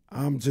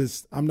I'm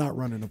not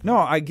running the play. No,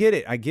 I get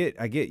it. I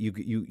get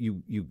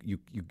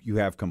you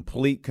have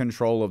complete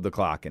control of the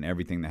clock and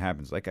everything that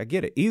happens. Like I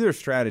get it. Either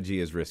strategy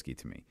is risky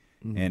to me.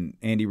 Mm-hmm. And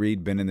Andy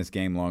Reid been in this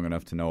game long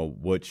enough to know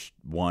which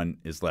one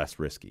is less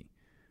risky.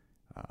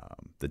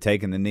 The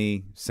taking the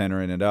knee,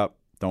 centering it up,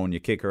 throwing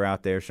your kicker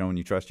out there, showing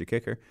you trust your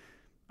kicker.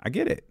 I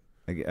get it.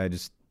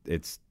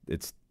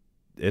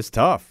 It's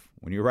tough.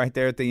 When you're right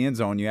there at the end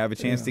zone, you have a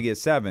chance to get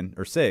 7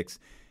 or 6,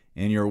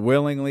 and you're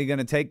willingly going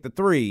to take the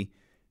 3.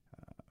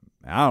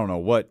 I don't know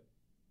what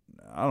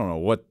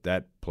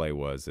that play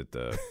was at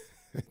the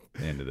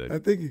end of the. I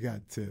think he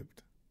got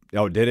tipped.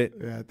 Oh, did it?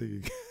 Yeah, I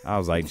think. I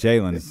was like,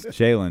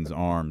 Jalen's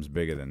arm's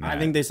bigger than that. I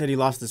think they said he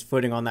lost his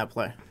footing on that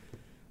play.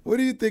 What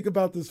do you think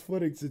about this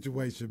footing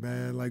situation,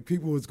 man? Like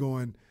people was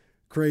going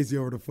crazy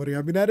over the footing.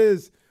 I mean, that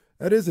is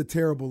a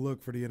terrible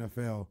look for the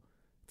NFL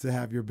to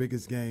have your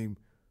biggest game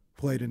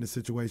played in a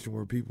situation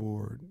where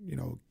people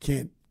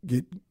can't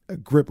get a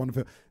grip on the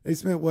field. They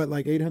spent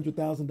like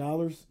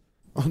 $800,000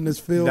 on this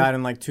field. Died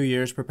in like 2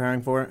 years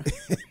preparing for it.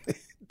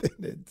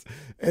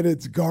 and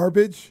it's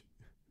garbage.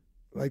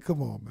 Like,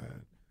 come on,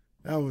 man.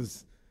 That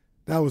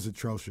was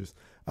atrocious.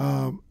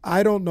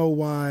 I don't know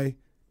why.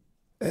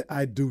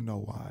 I do know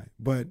why,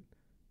 but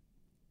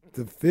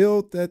the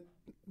field that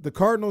the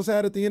Cardinals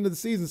had at the end of the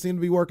season seemed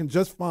to be working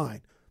just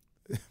fine.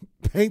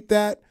 Paint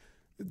that,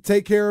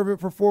 take care of it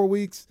for 4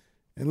 weeks,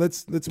 and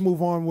let's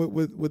move on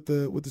with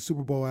the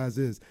Super Bowl as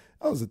is.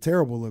 That was a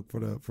terrible look for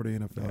the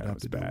NFL to have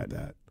to deal with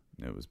that.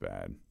 It was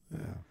bad.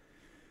 Yeah.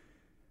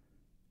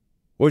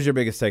 What was your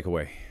biggest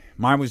takeaway?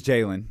 Mine was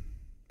Jalen.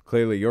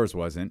 Clearly yours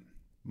wasn't.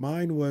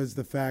 Mine was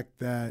the fact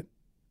that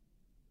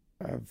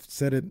I've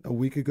said it a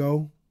week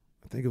ago.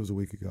 I think it was a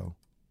week ago.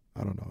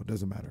 I don't know. It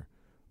doesn't matter.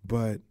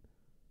 But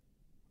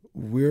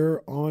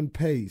we're on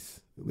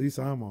pace, at least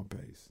I'm on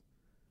pace,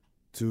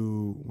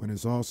 to, when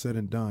it's all said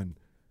and done,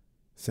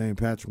 saying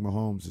Patrick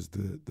Mahomes is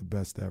the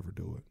best to ever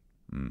do it.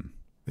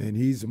 And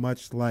he's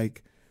much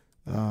like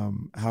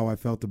how I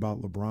felt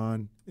about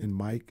LeBron and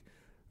Mike.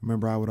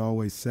 Remember, I would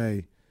always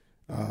say,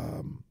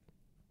 with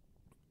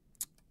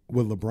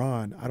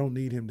LeBron, I don't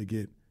need him to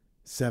get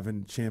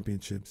 7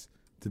 championships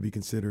to be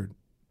considered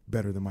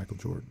better than Michael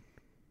Jordan.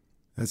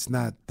 That's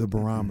not the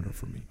barometer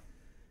for me.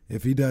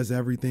 If he does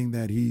everything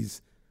that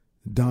he's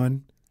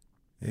done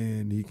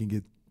and he can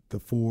get the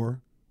 4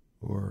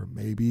 or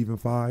maybe even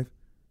 5,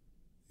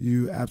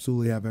 you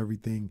absolutely have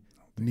everything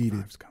needed.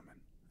 5's coming.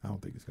 I don't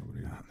think it's coming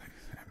either. I don't think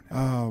it's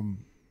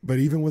happening. But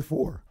even with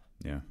 4,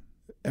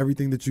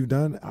 everything that you've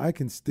done, I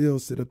can still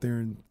sit up there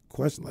and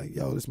question, like,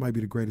 yo, this might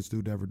be the greatest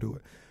dude to ever do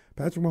it.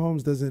 Patrick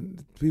Mahomes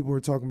doesn't – people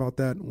were talking about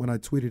that when I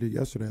tweeted it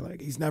yesterday.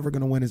 Like, he's never going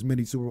to win as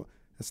many Super Bowl.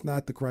 That's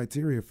not the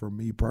criteria for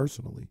me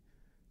personally.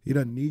 He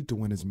doesn't need to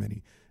win as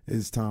many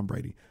as Tom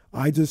Brady.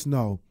 I just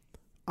know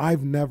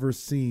I've never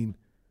seen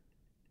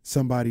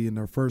somebody in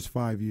their first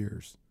 5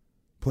 years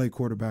play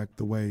quarterback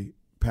the way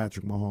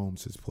Patrick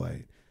Mahomes has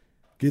played.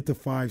 Get to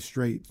 5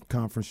 straight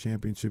conference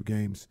championship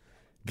games,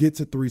 get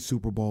to 3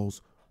 Super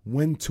Bowls,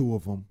 win 2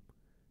 of them,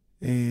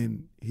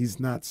 and he's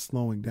not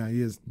slowing down.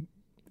 He's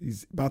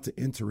about to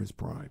enter his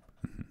prime.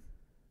 Mm-hmm.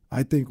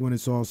 I think when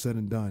it's all said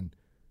and done,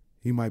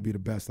 he might be the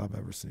best I've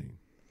ever seen.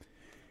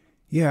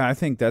 Yeah, I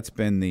think that's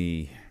been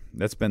the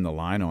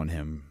line on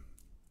him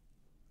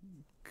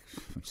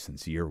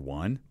since year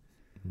one.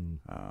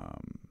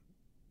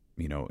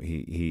 You know,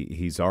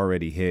 he's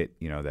already hit.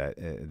 You know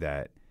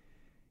that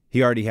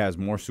he already has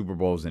more Super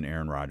Bowls than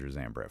Aaron Rodgers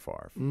and Brett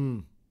Favre.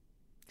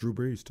 Drew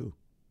Brees too.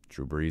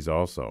 Drew Brees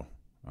also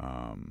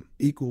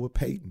Equal with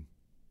Peyton.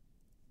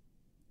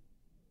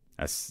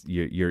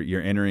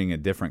 You're entering a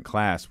different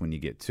class when you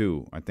get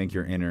 2. I think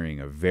you're entering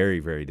a very,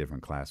 very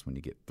different class when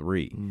you get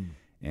 3.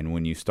 And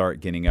when you start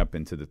getting up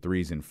into the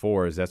 3s and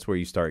 4s, that's where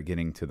you start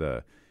getting to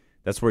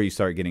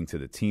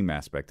the team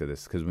aspect of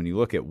this. Because when you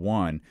look at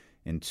 1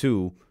 and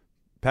 2,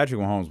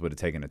 Patrick Mahomes would have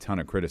taken a ton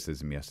of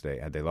criticism yesterday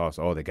had they lost.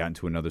 Oh, they got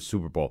into another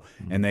Super Bowl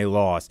and they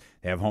lost.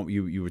 They have home.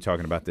 You were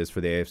talking about this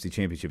for the AFC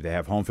Championship. They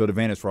have home field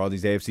advantage for all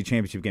these AFC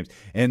Championship games,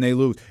 and they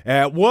lose.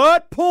 At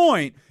what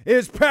point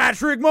is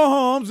Patrick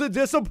Mahomes a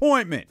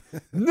disappointment?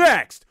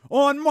 Next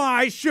on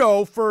my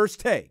show, First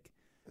Take.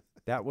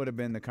 That would have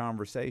been the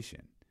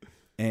conversation.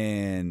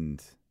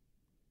 And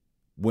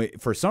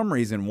for some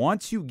reason,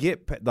 once you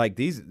get like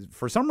these,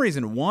 for some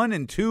reason, 1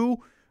 and 2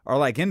 are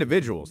like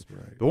individuals.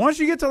 Right. But once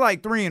you get to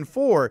like 3 and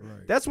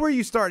 4, that's where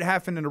you start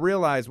having to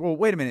realize, well,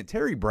 wait a minute,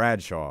 Terry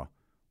Bradshaw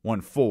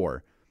won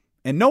 4.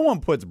 And no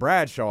one puts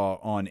Bradshaw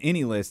on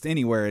any list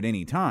anywhere at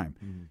any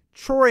time.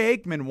 Troy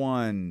Aikman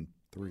won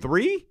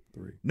 3?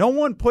 No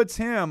one puts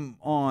him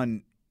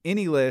on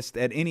any list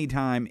at any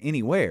time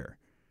anywhere.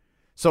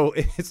 So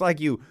it's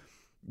like you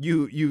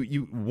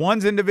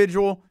 1's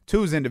individual,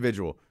 2's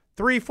individual.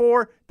 3,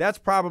 4, that's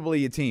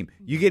probably a team.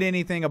 You get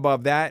anything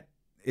above that,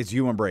 it's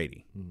you and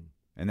Brady.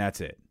 And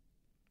that's it.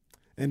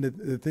 And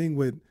the thing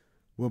with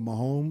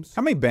Mahomes.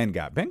 How many Ben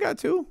got? Ben got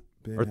 2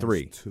 or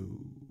 3?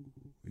 2.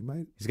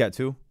 He's got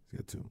 2?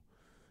 He's got 2.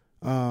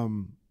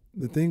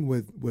 The thing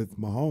with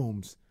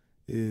Mahomes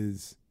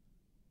is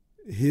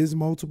his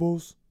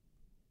multiples,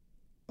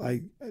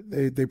 like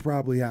they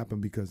probably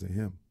happen because of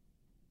him.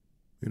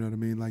 You know what I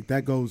mean? Like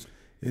that goes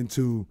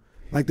into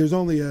like there's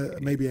only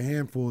maybe a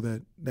handful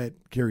that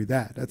carry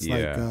that. That's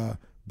like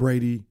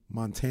Brady,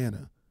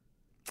 Montana.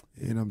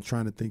 And I'm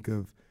trying to think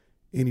of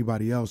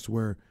anybody else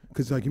where,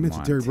 because like you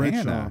mentioned Terry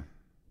Bradshaw.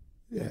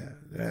 Yeah,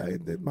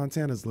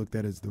 Montana's looked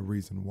at as the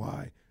reason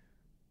why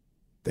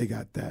they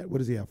got that. What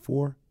does he have,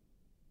 4?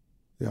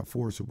 They got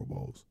 4 Super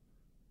Bowls.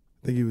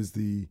 I think he was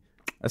the.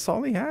 That's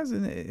all he has?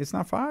 It's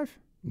not 5?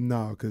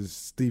 No, because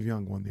Steve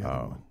Young won the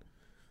other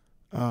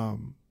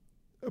one.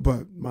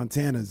 But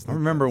Montana's. I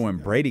remember when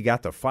Brady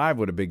got to 5,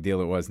 what a big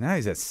deal it was. Now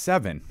he's at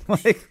 7.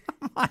 Like,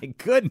 my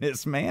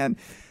goodness, man.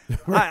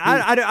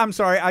 I'm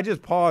sorry. I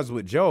just paused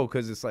with Joe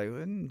because it's like,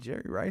 wasn't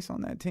Jerry Rice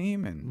on that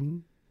team?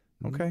 And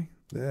okay.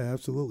 Yeah,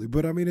 absolutely.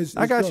 But, I mean, it's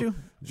I got you.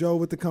 Joe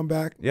with the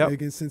comeback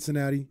against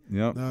Cincinnati.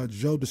 Yep.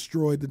 Joe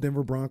destroyed the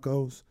Denver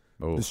Broncos,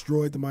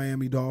 destroyed the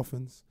Miami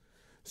Dolphins.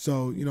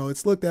 So, you know,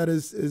 it's looked at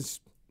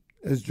as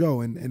Joe.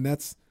 And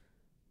that's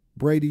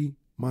Brady,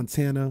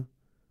 Montana.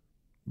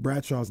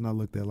 Bradshaw's not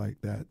looked at like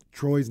that.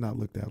 Troy's not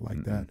looked at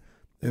like that.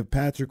 If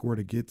Patrick were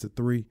to get to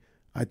 3,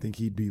 I think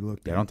he'd be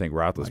looked at. I don't think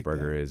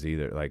Roethlisberger is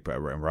either. Like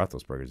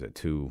Roethlisberger's at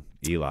 2.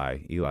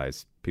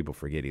 Eli's people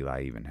forget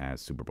Eli even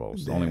has Super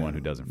Bowls. The only one who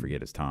doesn't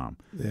forget is Tom.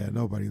 Yeah,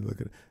 nobody look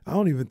at it. I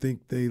don't even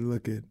think they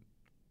look at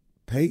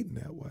Peyton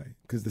that way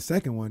because the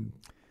second one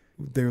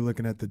they're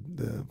looking at the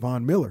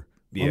Von Miller.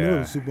 Von Miller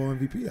was Super Bowl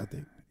MVP, I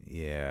think.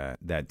 Yeah,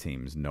 that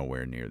team's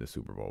nowhere near the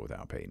Super Bowl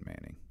without Peyton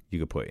Manning. You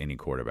could put any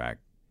quarterback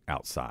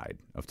outside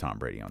of Tom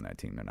Brady on that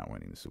team, they're not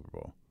winning the Super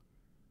Bowl.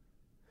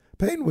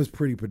 Peyton was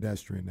pretty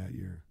pedestrian that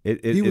year.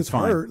 He was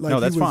hurt. Like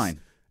no, that's he was fine.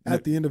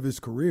 At the end of his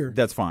career.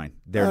 That's fine.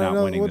 They're not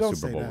winning the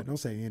Super Bowl. That. Don't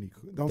say any.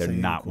 They're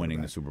not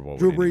winning the Super Bowl.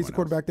 Drew Brees, the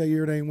quarterback that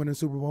year, they ain't winning the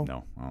Super Bowl?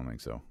 No, I don't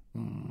think so.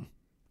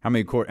 How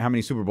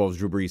many Super Bowls does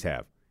Drew Brees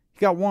have? He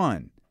got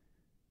 1.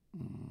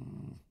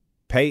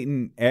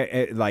 Peyton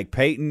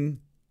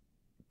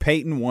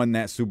won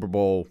that Super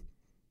Bowl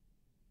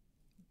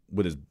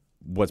with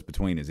what's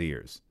between his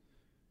ears.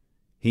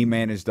 He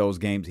managed those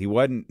games. He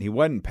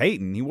wasn't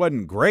Peyton. He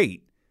wasn't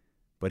great,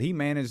 but he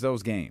managed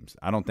those games.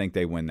 I don't think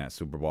they win that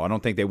Super Bowl. I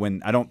don't think they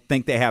win. I don't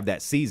think they have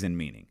that season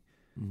meaning.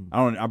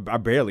 I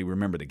barely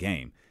remember the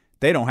game.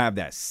 They don't have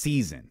that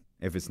season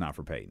if it's not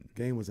for Peyton.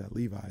 The game was at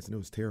Levi's, and it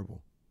was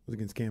terrible. It was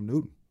against Cam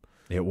Newton.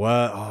 It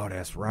was. Oh,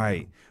 that's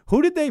right.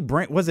 Who did they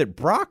bring? Was it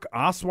Brock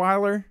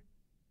Osweiler?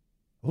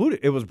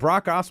 It was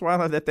Brock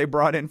Osweiler that they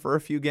brought in for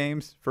a few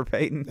games for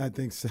Peyton? I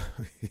think so.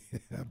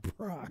 Yeah,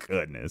 Brock.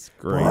 Goodness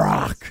gracious.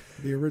 Brock.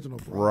 The original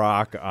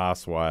Brock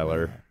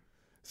Osweiler. Yeah.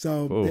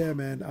 So, yeah,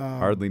 man.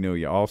 Hardly knew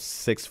you. All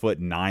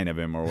 6'9" of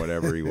him or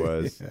whatever he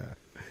was. Yeah.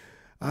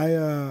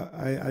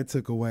 I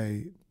took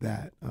away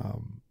that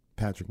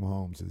Patrick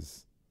Mahomes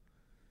is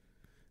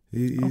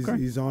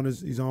he's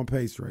on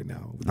pace right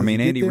now. I mean,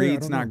 Andy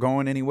Reid's not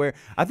going anywhere.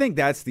 I think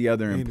that's the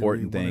other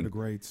important thing. One of the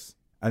greats.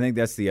 I think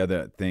that's the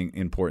other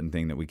important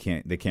thing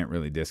that they can't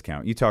really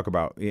discount. You talk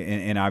about,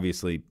 and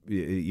obviously,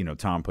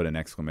 Tom put an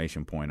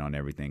exclamation point on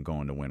everything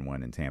going to win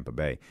one in Tampa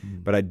Bay.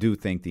 But I do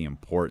think the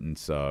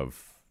importance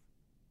of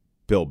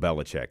Bill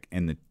Belichick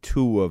and the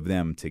two of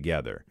them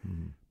together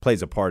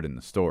plays a part in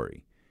the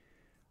story.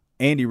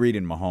 Andy Reid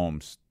and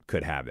Mahomes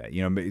could have that.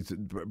 It's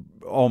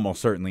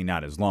almost certainly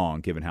not as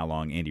long, given how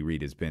long Andy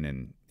Reid has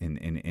been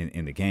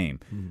in the game.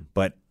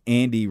 But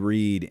Andy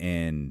Reid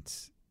and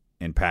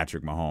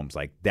Patrick Mahomes,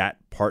 like that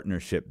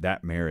partnership,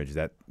 that marriage,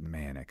 that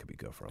could be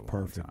good for a long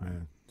time. Perfect,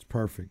 man. It's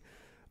perfect.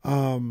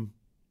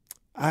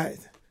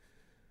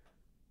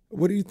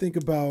 What do you think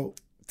about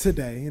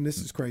today? And this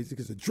is crazy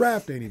because the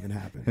draft ain't even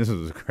happened. This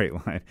was a great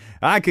line.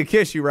 I could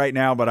kiss you right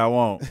now, but I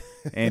won't.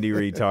 Andy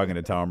Reid talking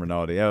to Tom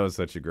Rinaldi. That was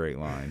such a great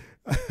line.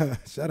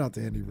 Shout out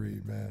to Andy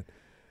Reid, man.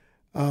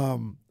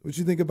 What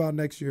you think about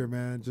next year,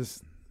 man?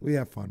 Just we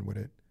have fun with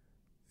it.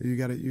 You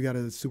got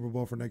a Super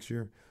Bowl for next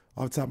year?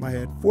 Off the top of my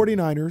head,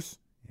 49ers.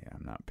 Yeah,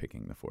 I'm not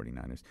picking the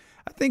 49ers.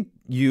 I think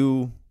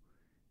you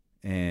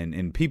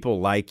and people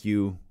like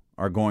you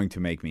are going to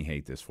make me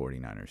hate this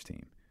 49ers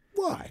team.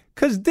 Why?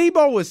 Because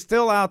Debo was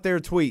still out there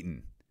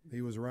tweeting.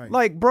 He was right.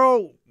 Like,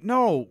 bro,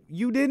 no,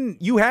 you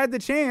didn't. You had the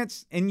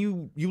chance, and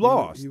you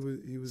lost. He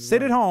was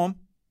Sit right. at home.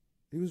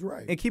 He was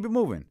right. And keep it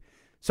moving.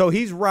 So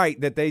he's right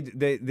that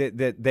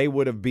they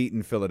would have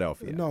beaten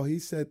Philadelphia. No, he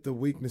said the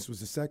weakness was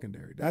the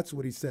secondary. That's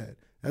what he said.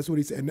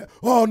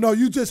 Oh, no,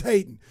 you just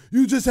hating.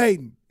 You just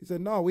hating. He said,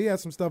 no, we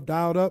had some stuff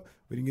dialed up.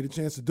 We didn't get a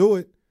chance to do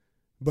it.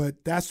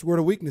 But that's where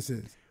the weakness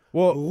is.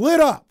 Well, lit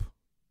up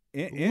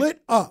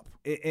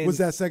was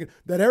that second.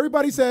 That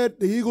everybody said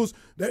the Eagles,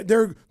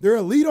 they're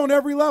elite on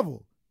every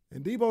level.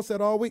 And Debo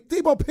said all week,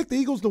 Debo picked the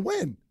Eagles to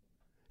win.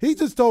 He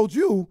just told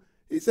you,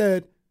 he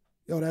said,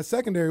 that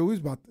secondary,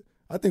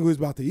 I think we was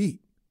about to eat.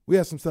 We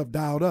had some stuff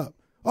dialed up.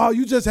 Oh,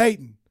 you just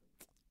hating.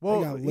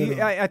 Well,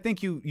 I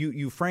think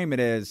you frame it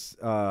as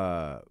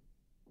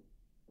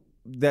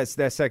that's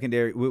that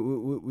secondary.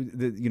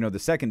 The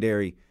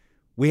secondary.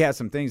 We had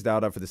some things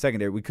dialed up for the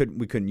secondary. We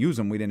couldn't use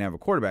them. We didn't have a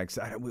quarterback.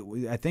 So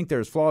I think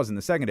there's flaws in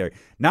the secondary.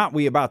 Not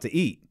we about to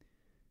eat,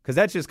 because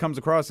that just comes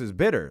across as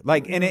bitter.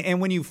 Like and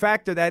when you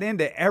factor that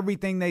into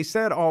everything they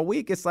said all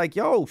week, it's like,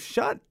 yo,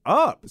 shut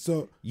up.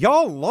 So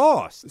y'all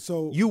lost.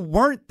 So you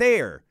weren't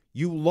there.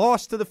 You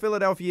lost to the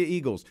Philadelphia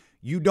Eagles.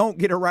 You don't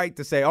get a right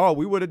to say, oh,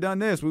 we would have done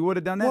this, we would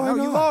have done that. Why no,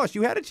 not? You lost.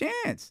 You had a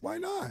chance. Why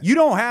not? You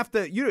don't have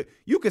to.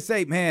 You could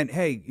say, man,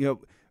 hey,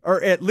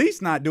 or at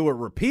least not do it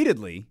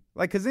repeatedly,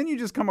 because then you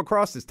just come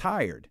across as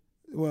tired.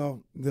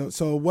 Well,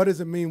 so what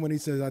does it mean when he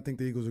says, I think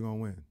the Eagles are going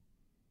to win?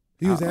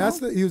 He was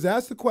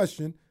asked the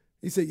question.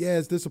 He said, yeah,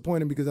 it's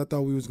disappointing because I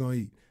thought we was going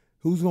to eat.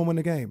 Who's going to win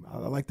the game? I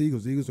like the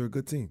Eagles. The Eagles are a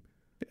good team.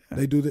 Yeah.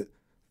 They do that.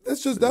 That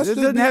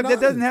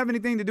doesn't have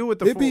anything to do with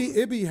the.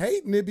 It'd be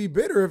hating. It'd be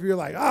bitter if you're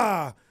like,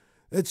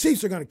 the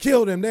Chiefs are gonna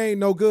kill them. They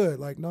ain't no good.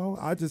 Like, no,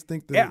 I just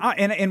think that. Yeah,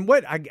 and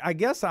what I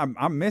guess I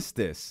missed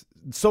this.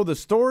 So the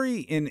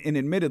story, and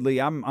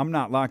admittedly, I'm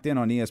not locked in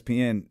on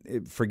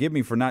ESPN. Forgive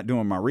me for not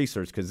doing my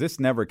research, because this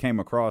never came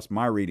across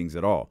my readings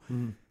at all.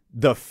 Mm-hmm.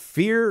 The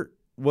fear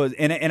was,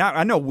 and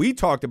I know we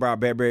talked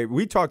about Barry,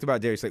 we talked about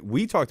Darius,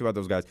 we talked about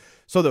those guys.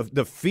 So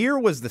the fear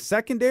was the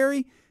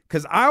secondary.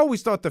 Because I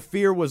always thought the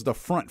fear was the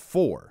front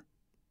four.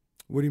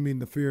 What do you mean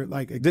the fear?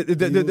 Like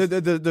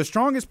the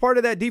strongest part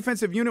of that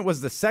defensive unit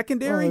was the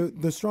secondary?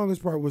 The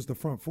strongest part was the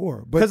front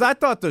four. Because I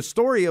thought the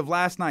story of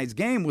last night's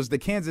game was the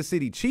Kansas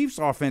City Chiefs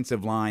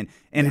offensive line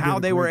and how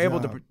they were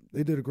able to.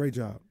 They did a great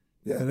job.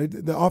 Yeah,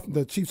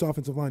 the Chiefs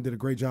offensive line did a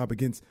great job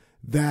against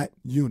that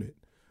unit.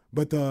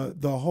 But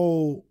the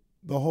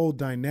whole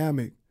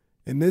dynamic,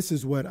 and this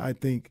is what I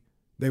think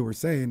they were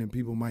saying, and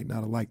people might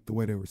not have liked the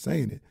way they were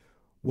saying it,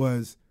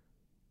 was,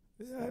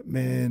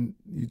 man,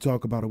 you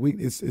talk about a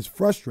weakness. It's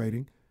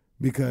frustrating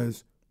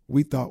because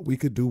we thought we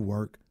could do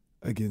work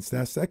against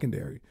that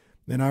secondary.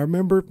 And I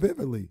remember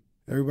vividly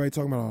everybody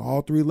talking about on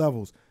all three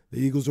levels, the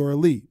Eagles are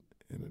elite.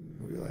 And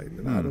we're like,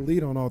 they're not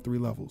elite on all three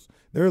levels.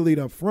 They're elite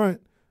up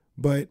front,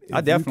 but I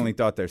definitely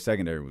thought their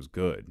secondary was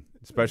good,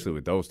 especially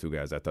with those two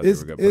guys. I thought they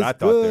were good. But I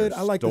thought good.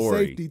 I like the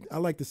safety. I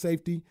like the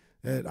safety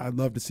that I'd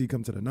love to see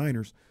come to the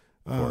Niners.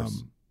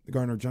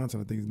 Gardner Johnson,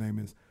 I think his name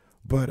is.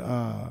 But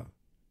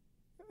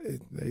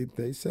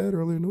they said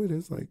earlier in the week,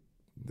 it's like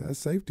that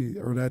safety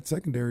or that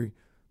secondary,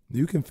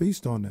 you can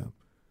feast on them.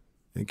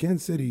 In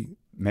Kansas City,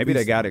 maybe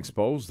they got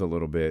exposed a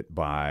little bit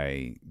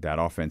by that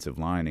offensive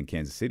line in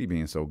Kansas City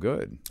being so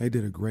good. They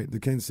did the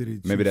Kansas City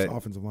Chiefs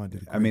offensive line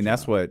did a great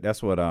job.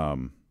 That's what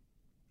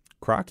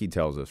Crocky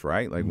tells us,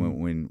 right? Like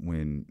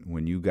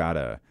when you got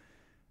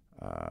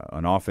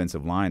an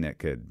offensive line that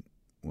could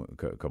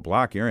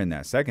block, you're in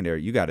that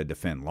secondary, you got to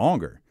defend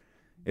longer.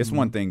 It's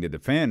one thing to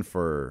defend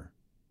for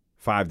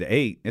 5 to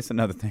 8. It's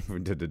another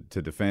thing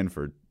to defend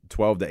for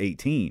 12 to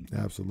 18.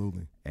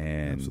 Absolutely.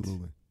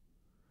 And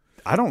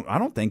I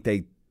don't think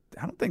they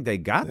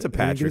got to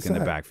Patrick in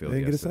the backfield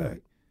yesterday.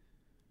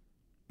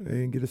 They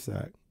didn't get a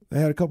sack. They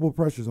had a couple of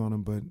pressures on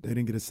them, but they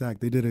didn't get a sack.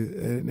 They did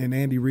and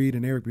Andy Reid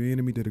and Eric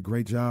Bieniemy did a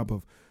great job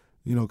of,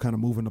 kind of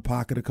moving the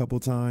pocket a couple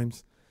of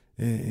times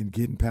and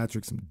getting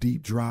Patrick some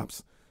deep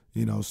drops,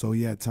 so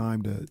he had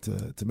time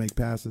to make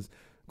passes.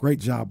 Great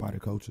job by the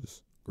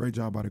coaches. Great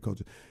job by the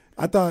coaches.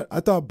 I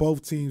thought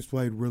both teams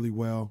played really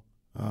well.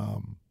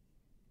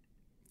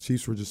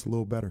 Chiefs were just a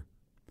little better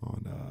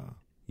on.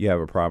 You have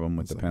a problem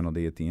with the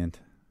penalty at the end?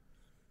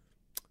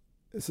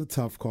 It's a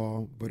tough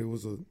call, but it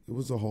was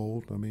a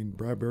hold. I mean,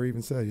 Bradbury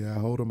even said, "Yeah, I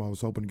hold him. I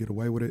was hoping to get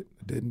away with it.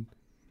 I didn't."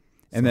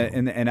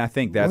 And I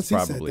think that's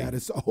once probably he said that,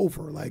 it's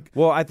over.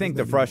 Well, I think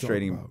the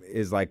frustrating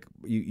is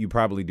you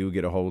probably do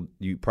get a hold.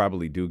 You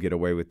probably do get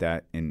away with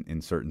that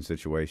in certain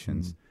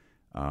situations.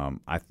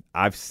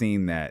 I've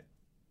seen that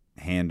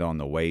hand on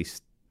the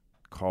waist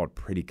called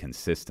pretty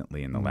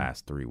consistently in the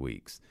last 3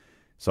 weeks,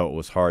 so it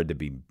was hard to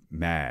be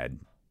mad.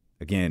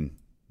 Again,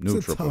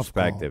 neutral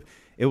perspective. Call.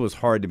 It was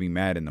hard to be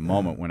mad in the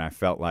moment when I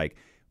felt like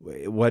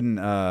it wasn't.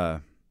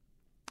 I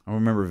don't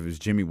remember if it was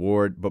Jimmy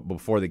Ward, but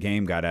before the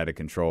game got out of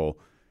control.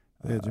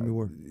 Yeah, Jimmy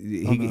Ward.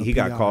 He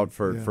got called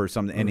for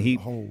something, and he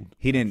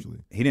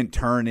didn't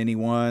turn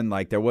anyone.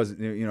 Like there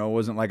wasn't it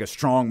wasn't like a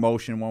strong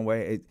motion one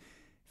way. It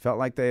felt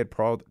like they had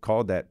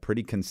called that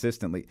pretty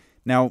consistently.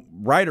 Now,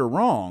 right or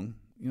wrong,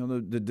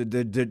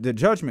 the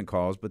judgment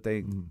calls, but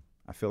I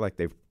feel like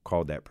they've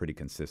called that pretty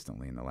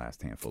consistently in the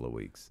last handful of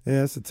weeks.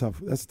 Yeah, that's a tough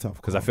call.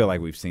 Because I feel like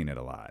we've seen it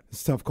a lot.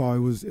 It's a tough call. It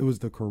was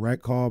the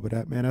correct call, but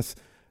that's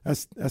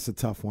a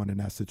tough one in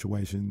that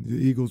situation. The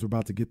Eagles were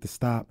about to get the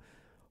stop,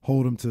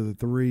 hold them to the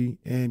 3,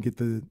 and get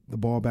the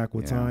ball back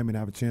with time and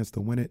have a chance to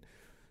win it.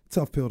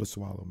 Tough pill to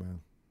swallow, man.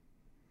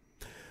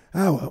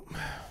 Oh, well.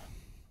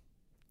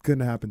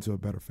 Couldn't happen to a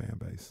better fan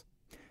base.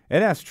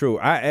 And that's true.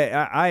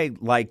 I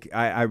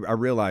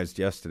realized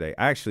yesterday,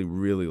 I actually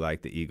really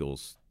like the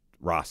Eagles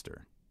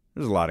roster.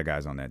 There's a lot of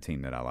guys on that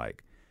team that I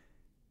like.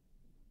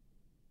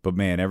 But,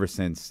 man, ever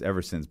since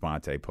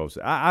Bonte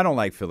posted – I don't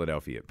like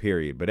Philadelphia,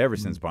 period. But ever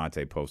since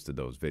Bonte posted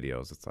those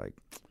videos, it's like,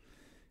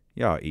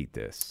 y'all eat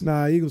this.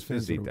 Nah, Eagles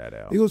fans eat that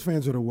out. Eagles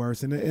fans are the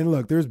worst. And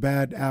look, there's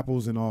bad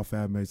apples in all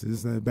fan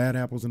bases. There's bad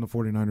apples in the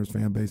 49ers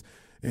fan base.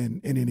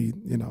 And any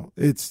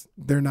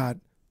they're not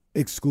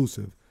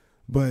exclusive.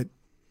 But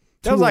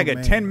that was like a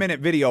 10-minute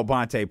video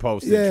Bonte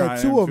posted. Yeah,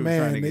 to a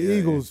man, the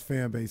Eagles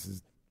fan base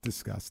is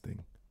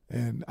disgusting.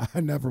 And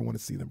I never want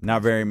to see them.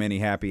 Not very many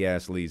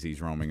happy-ass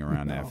Leezies roaming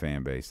around that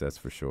fan base, that's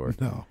for sure.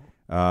 No.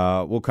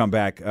 We'll come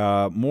back.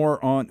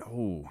 More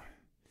on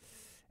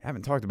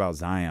haven't talked about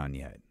Zion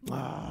yet.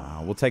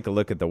 We'll take a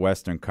look at the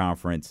Western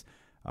Conference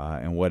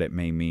and what it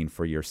may mean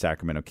for your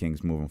Sacramento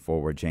Kings moving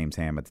forward. James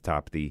Ham at the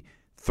top of the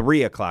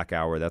 3 o'clock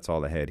hour. That's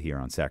all ahead here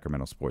on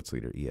Sacramento Sports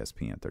Leader,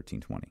 ESPN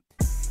 1320.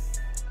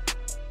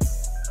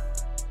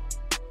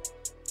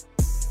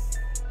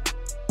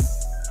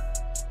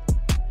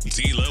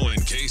 D'Lo and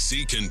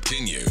KC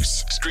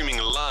continues. Streaming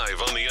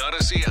live on the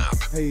Odyssey app.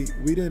 Hey,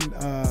 we didn't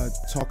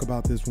talk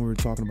about this when we were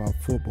talking about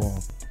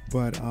football,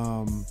 but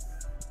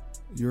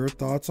your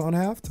thoughts on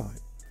halftime?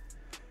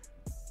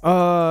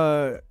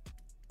 I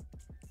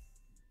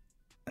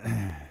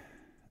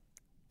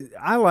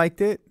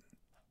liked it.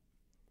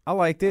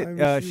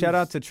 Shout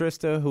out to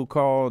Trista who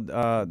called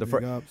the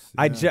first.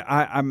 I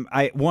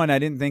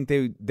didn't think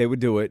they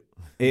would do it.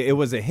 It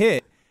was a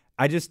hit.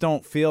 I just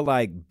don't feel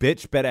like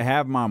 "Bitch Better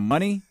Have My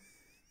Money"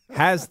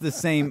 has the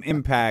same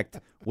impact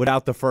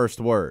without the first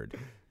word.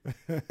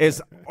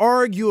 It's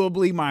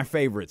arguably my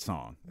favorite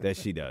song that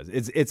she does.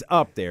 It's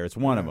up there. It's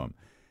one of them.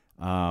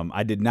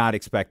 I did not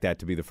expect that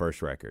to be the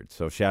first record.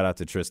 So shout out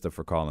to Trista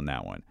for calling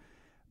that one.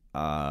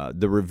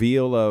 The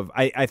reveal of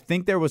I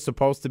think there was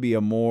supposed to be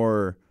a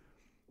more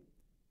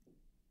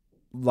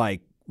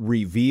like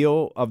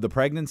reveal of the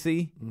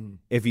pregnancy.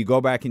 If you go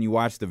back and you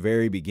watch the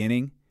very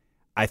beginning,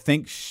 I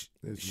think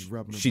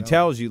she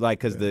tells you like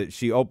because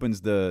she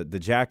opens the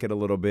jacket a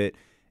little bit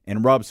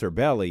and rubs her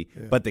belly,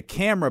 but the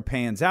camera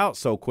pans out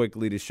so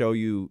quickly to show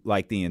you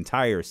like the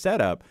entire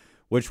setup,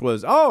 which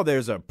was,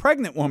 there's a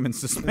pregnant woman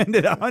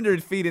suspended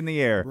 100 feet in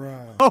the air.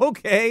 Right.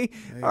 Okay,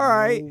 all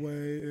right. No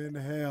way in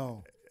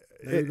hell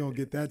they're gonna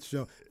get that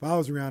show. If I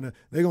was around there,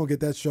 they're gonna get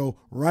that show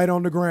right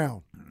on the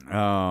ground.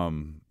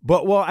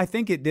 But I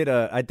think it did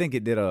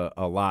a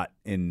lot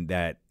in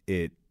that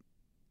it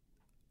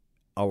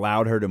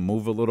allowed her to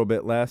move a little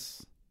bit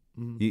less.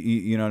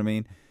 You know what I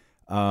mean?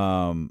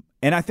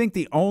 And I think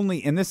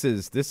and this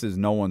is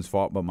no one's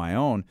fault but my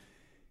own.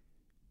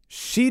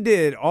 She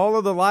did all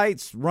of the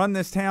lights, Run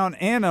This Town,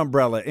 and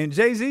Umbrella, and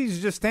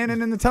Jay-Z's just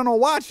standing in the tunnel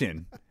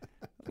watching.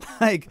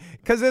 Like,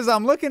 because as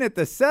I'm looking at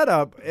the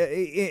setup,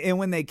 and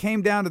when they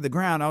came down to the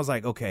ground, I was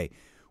like, okay,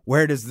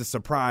 where does the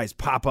surprise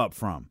pop up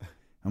from?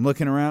 I'm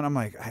looking around. I'm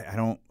like, I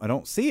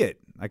don't see it.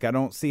 Like, I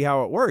don't see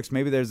how it works.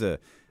 Maybe there's a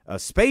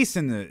space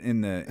in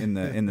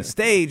the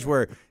stage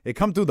where it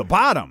come through the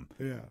bottom.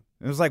 Yeah.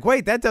 It was like,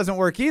 wait, that doesn't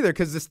work either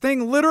because this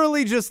thing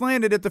literally just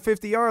landed at the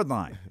 50-yard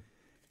line.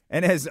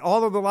 And as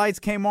all of the lights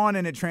came on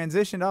and it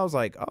transitioned, I was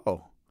like,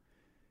 oh.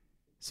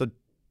 So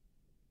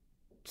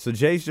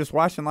Jay's just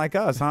watching like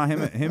us, huh?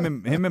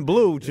 Him and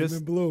Blue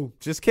just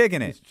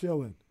kicking it. Just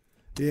chilling.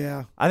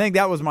 Yeah. I think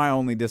that was my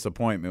only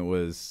disappointment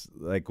was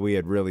like we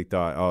had really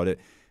thought,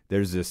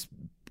 there's this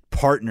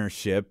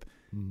partnership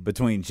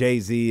between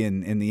Jay-Z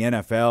and the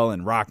NFL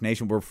and Rock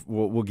Nation.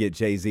 We'll get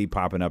Jay-Z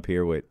popping up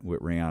here with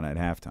Rihanna at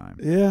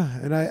halftime. Yeah,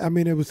 and I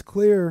mean, it was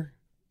clear.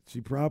 She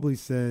probably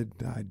said,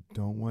 "I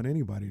don't want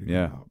anybody to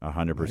go out."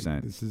 100%.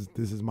 Like,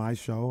 this is my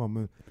show.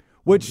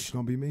 Which it's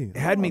gonna be me.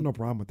 Had I me have no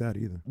problem with that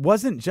either.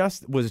 Was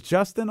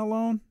Justin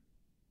alone?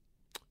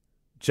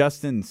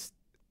 Justin's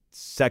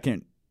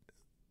second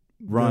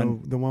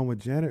run, the one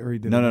with Janet, or he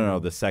did no,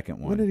 the second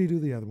one. When did he do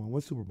the other one?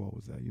 What Super Bowl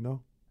was that? You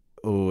know?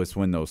 Oh, it's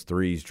when those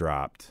threes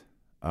dropped.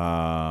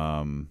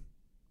 I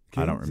don't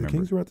remember. The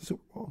Kings were at the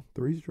Super Bowl.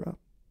 Threes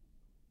dropped.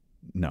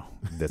 No,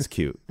 that's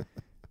cute.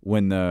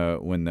 when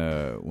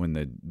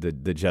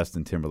the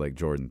Justin Timberlake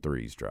Jordan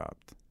threes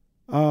dropped.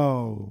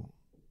 Oh.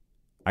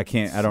 I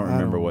don't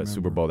remember what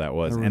Super Bowl that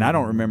was, and I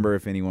don't remember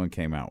if anyone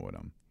came out with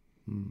them.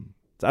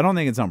 So I don't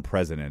think it's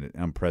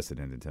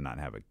unprecedented to not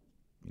have it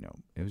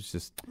was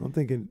just. I'm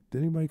thinking,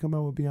 did anybody come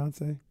out with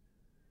Beyonce?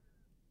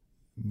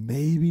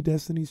 Maybe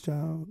Destiny's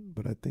Child,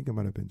 but I think it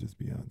might have been just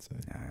Beyonce.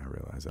 Yeah, I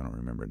realize I don't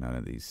remember none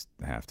of these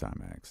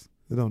halftime acts.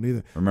 I don't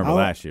either. Remember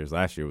last year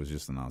was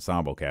just an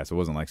ensemble cast. It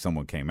wasn't like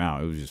someone came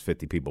out. It was just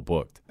 50 people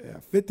booked.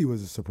 Yeah, 50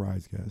 was a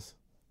surprise guest.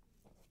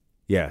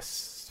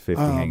 Yes,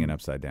 50 hanging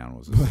upside down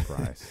was a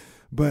surprise.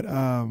 But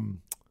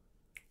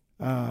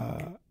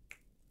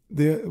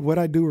what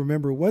I do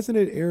remember, wasn't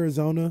it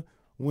Arizona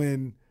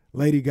when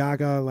Lady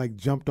Gaga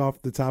jumped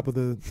off the top of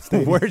the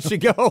stadium? Where'd she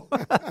go?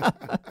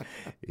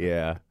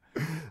 Yeah.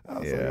 I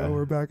was like, oh,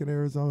 we're back in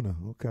Arizona.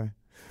 Okay.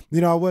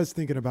 I was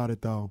thinking about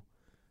it though.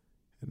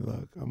 And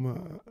look,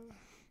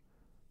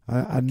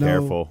 I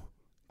know.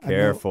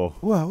 Careful.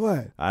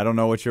 What? I don't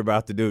know what you're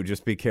about to do.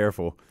 Just be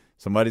careful.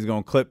 Somebody's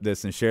going to clip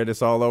this and share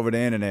this all over the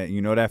internet.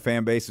 You know that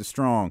fan base is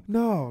strong.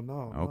 No.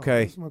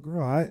 Okay. That's my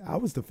girl. I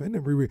was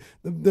defending Riri.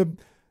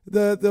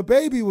 The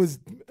baby was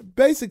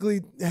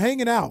basically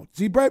hanging out.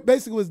 She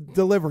basically was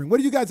delivering. What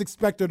do you guys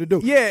expect her to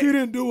do? Yeah. She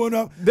didn't do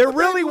enough. There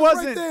really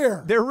wasn't. Right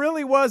there. There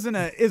really wasn't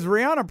is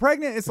Rihanna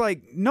pregnant? It's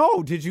like,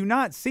 no, did you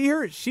not see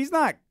her? She's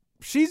not.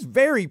 She's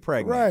very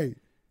pregnant. Right.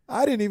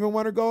 I didn't even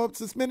want her to go up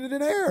suspended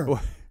in air.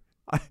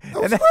 That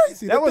was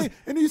crazy.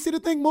 And you see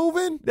the thing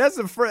moving? That's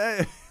a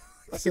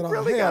I said,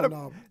 really got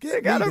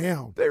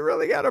they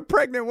really got a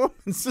pregnant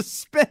woman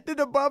suspended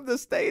above the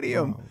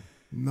stadium.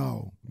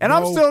 No. And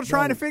I'm still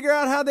trying to figure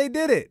out how they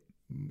did it.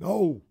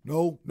 No.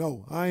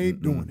 I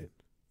ain't doing it.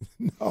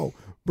 No.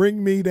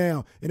 Bring me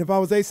down. And if I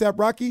was A$AP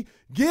Rocky,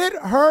 get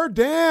her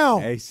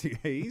down. I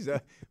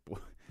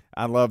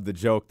love the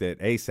joke that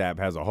A$AP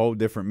has a whole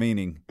different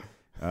meaning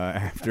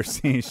after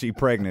seeing she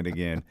pregnant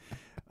again.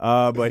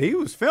 But he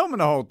was filming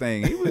the whole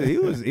thing.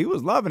 He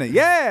was loving it.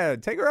 Yeah,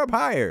 take her up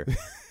higher.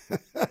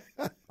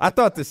 I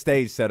thought the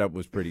stage setup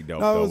was pretty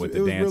dope with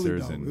the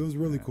dancers. Really it was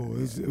really cool.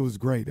 It was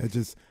great.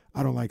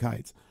 I don't like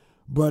heights.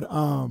 But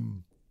so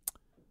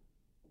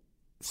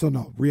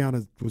no,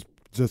 Rihanna was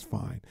just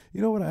fine.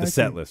 You know what? The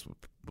set list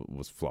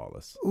was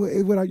flawless.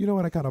 You know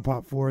what I kind of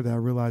popped for that I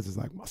realized is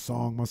like my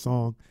song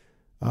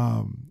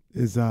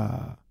is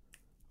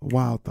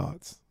Wild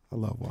Thoughts. I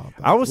love Wild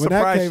Thoughts. I was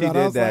surprised she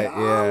did that. Like,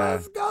 oh,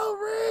 let's go,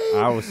 Ree.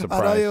 I was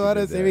surprised. I know you want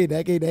to see me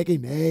naked.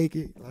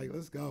 Like,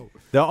 let's go.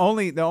 The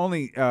only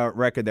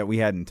record that we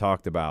hadn't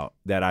talked about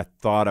that I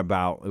thought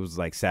about, it was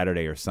like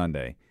Saturday or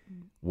Sunday,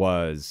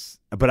 was,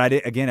 but I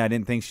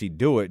didn't think she'd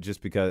do it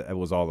just because it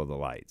was All of the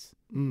Lights.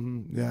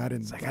 Mm-hmm. Yeah, I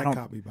didn't. That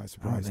caught me by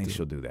surprise. I don't think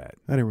she'll do that.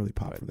 I didn't really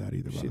pop for that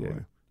either. By the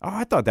way. Oh,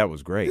 I thought that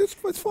was great. It's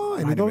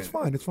fine. It's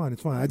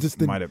fine. I just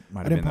didn't. Might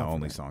have been the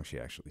only song she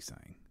actually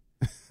sang.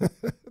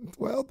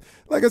 Well,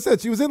 like I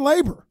said, she was in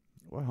labor.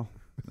 Well,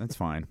 that's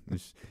fine.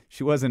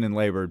 She wasn't in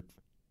labor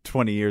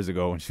 20 years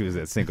ago when she was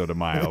at Cinco de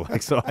Mayo.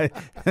 So I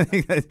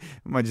think that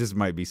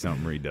might be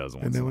something Ree does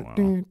once in a while.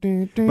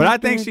 But I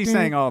think she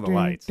sang All the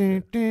Lights. Yeah,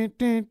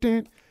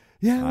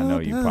 I know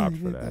you popped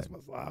for that. That's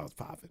what I was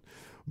popping.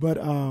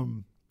 But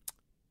no,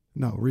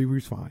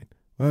 Ree's fine.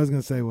 What I was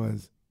gonna say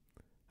was,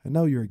 I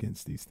know you're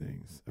against these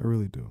things. I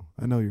really do.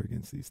 I know you're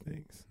against these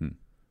things.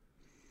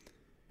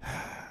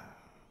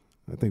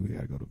 I think we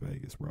got to go to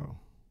Vegas, bro.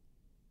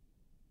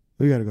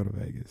 We got to go to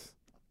Vegas.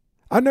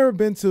 I've never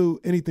been to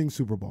anything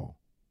Super Bowl.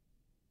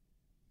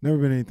 Never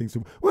been anything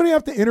Super Bowl. We don't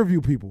have to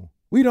interview people.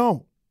 We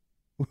don't.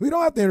 We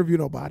don't have to interview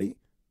nobody.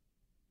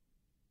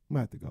 We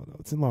might have to go, though.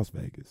 It's in Las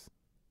Vegas.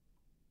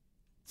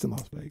 Come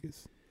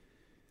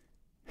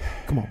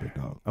on, big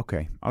dog.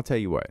 Okay, I'll tell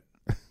you what.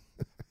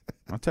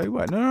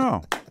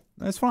 No.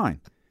 That's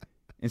fine.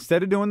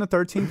 Instead of doing the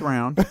 13th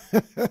round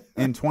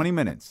in 20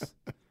 minutes,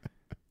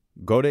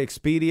 go to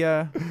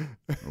Expedia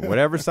or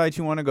whatever site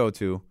you want to go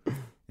to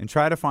and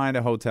try to find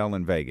a hotel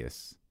in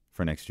Vegas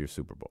for next year's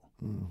Super Bowl.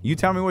 Mm-hmm. You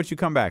tell me what you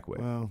come back with.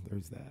 Well,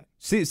 there's that.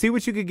 See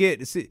what you could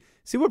get. See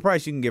what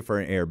price you can get for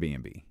an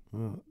Airbnb.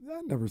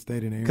 I never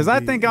stayed in Airbnb. Because I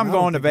think I'm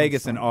going to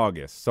Vegas in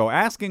August. So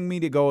asking me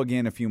to go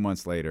again a few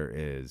months later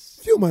is...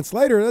 A few months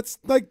later? That's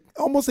like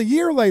almost a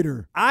year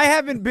later. I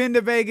haven't been to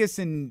Vegas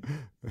in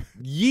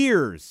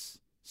years.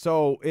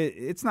 So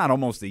it's not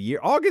almost a year.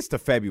 August to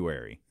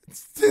February.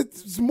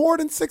 It's more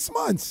than 6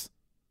 months.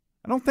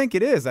 I don't think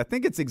it is. I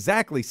think it's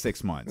exactly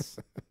 6 months.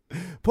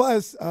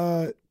 Plus,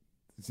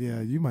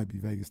 you might be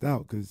Vegased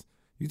out because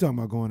you talking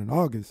about going in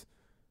August.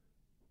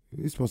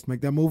 You're supposed to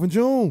make that move in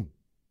June.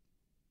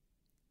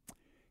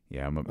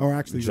 Yeah, or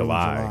actually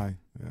July.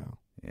 Yeah.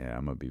 Yeah,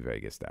 I'm gonna be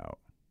Vegased out.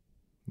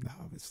 No,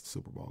 it's the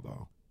Super Bowl,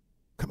 though.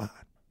 Come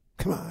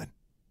on.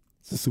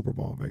 It's the Super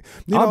Bowl, baby.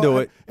 I'll do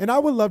it. And I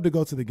would love to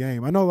go to the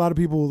game. I know a lot of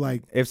people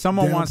like. If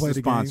someone wants to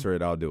sponsor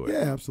it, I'll do it.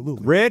 Yeah,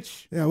 absolutely.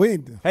 Rich? Yeah, we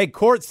ain't. Hey,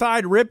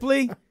 Courtside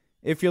Ripley,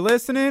 if you're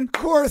listening.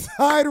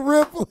 Courtside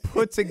Ripley.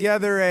 Put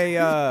together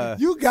a.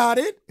 You got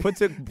it.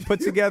 Put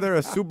together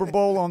a Super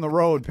Bowl on the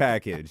road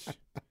package.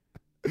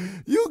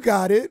 You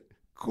got it.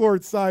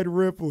 Courtside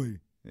Ripley.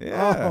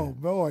 Yeah. Oh,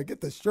 boy. Get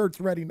the shirts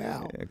ready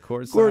now. Yeah,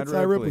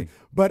 Courtside Ripley.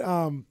 But,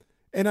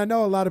 and I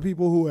know a lot of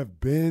people who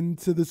have been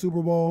to the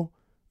Super Bowl.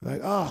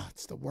 Like,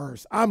 it's the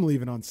worst. I'm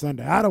leaving on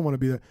Sunday. I don't want to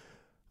be there.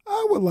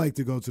 I would like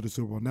to go to the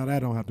Super Bowl. Now, that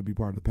don't have to be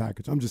part of the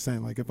package. I'm just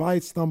saying, like, if I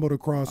stumbled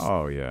across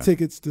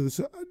tickets to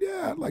the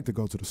I'd like to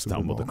go to the Super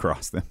Bowl. Stumbled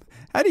across them.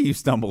 How do you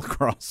stumble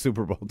across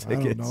Super Bowl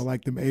tickets? I don't know,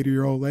 like them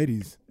 80-year-old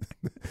ladies.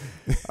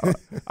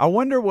 I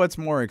wonder what's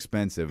more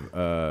expensive,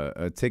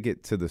 a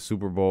ticket to the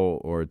Super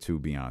Bowl or to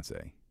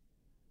Beyonce?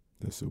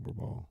 The Super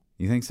Bowl.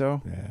 You think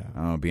so?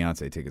 Yeah.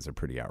 Beyonce tickets are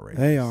pretty outrageous.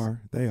 They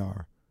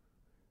are.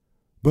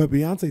 But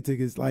Beyonce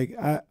tickets, like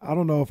I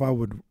don't know if I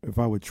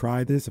would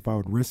try this, if I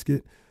would risk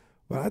it.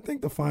 But I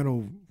think the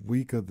final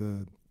week of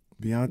the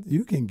Beyonce,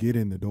 you can get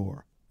in the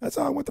door. That's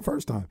how I went the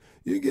first time.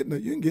 You can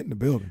get in the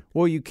building.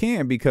 Well, you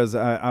can because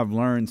I've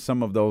learned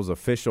some of those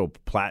official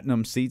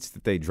platinum seats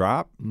that they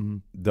drop.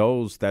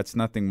 Mm-hmm. That's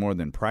nothing more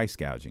than price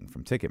gouging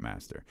from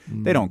Ticketmaster.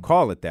 Mm-hmm. They don't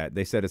call it that.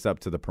 They said it's up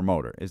to the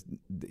promoter.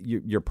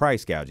 You're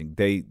price gouging.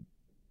 They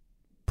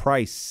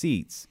price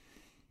seats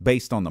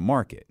based on the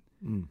market.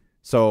 Mm.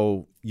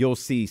 So you'll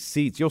see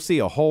seats. You'll see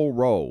a whole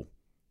row.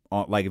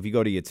 Like if you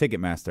go to your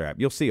Ticketmaster app,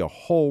 you'll see a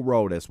whole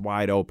row that's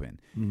wide open.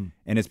 Mm.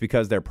 And it's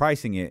because they're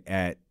pricing it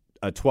at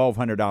a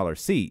 $1,200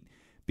 seat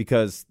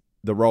because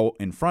the row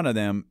in front of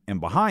them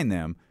and behind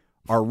them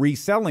are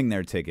reselling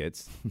their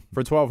tickets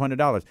for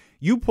 $1,200.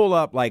 You pull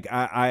up, like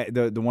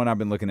the one I've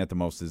been looking at the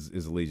most is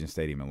Allegiant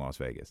Stadium in Las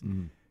Vegas.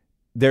 Mm.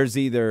 There's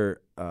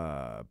either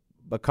a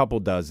couple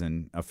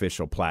dozen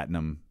official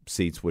platinum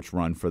seats which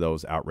run for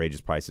those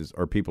outrageous prices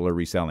or people are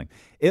reselling.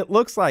 It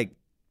looks like,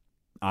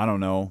 I don't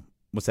know,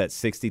 what's that,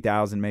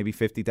 60,000, maybe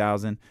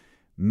 50,000?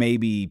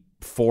 Maybe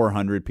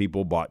 400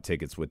 people bought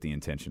tickets with the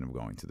intention of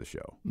going to the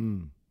show.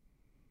 Mm.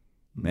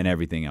 And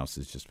everything else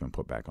has just been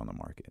put back on the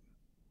market.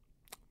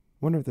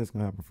 Wonder if that's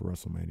going to happen for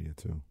WrestleMania,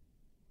 too.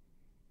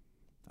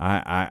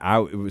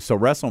 So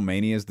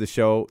WrestleMania is the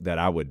show that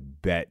I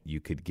would bet you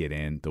could get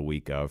in the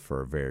week of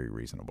for a very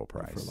reasonable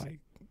price. For like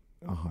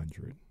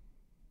 100.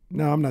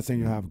 No, I'm not saying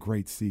you'll have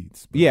great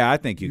seats. Yeah, I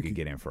think you could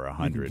get in for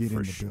 100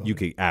 for sure. You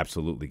could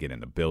absolutely get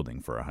in the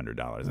building for $100.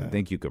 Yeah. I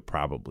think you could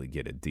probably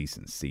get a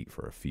decent seat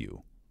for a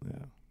few.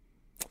 Yeah.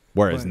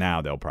 Whereas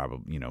now they'll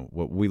probably,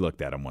 we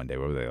looked at them one day.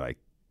 What were they, like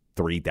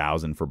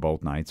 3,000 for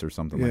both nights or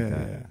something like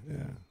that?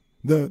 Yeah.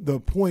 The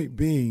point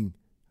being,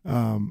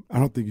 I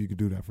don't think you could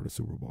do that for the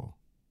Super Bowl.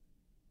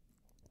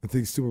 I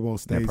think Super Bowl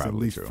stays at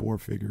least four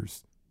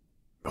figures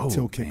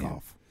until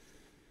kickoff.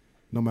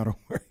 No matter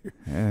where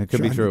you're it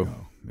could be true.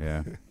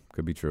 Yeah,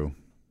 could be true.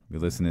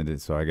 You're listening to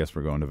it, so I guess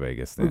we're going to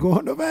Vegas then. We're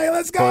going to Vegas.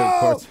 Let's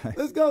go.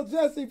 Let's go,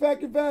 Jesse.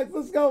 Pack your bags.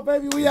 Let's go,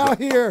 baby. We out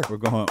here. We're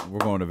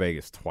going to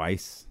Vegas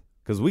twice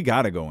because we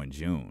got to go in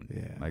June.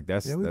 Yeah. Like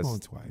we're going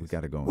twice. We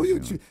got to go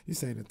in June. You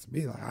saying it to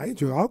me like I ain't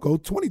true. I'll go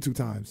 22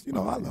 times. I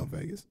love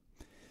Vegas.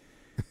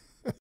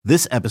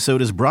 This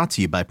episode is brought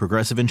to you by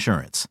Progressive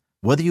Insurance.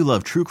 Whether you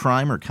love true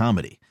crime or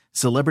comedy,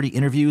 celebrity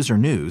interviews or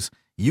news,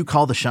 you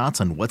call the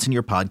shots on what's in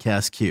your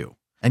podcast queue.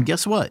 And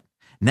guess what?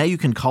 Now you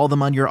can call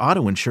them on your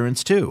auto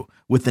insurance too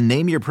with the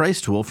Name Your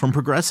Price tool from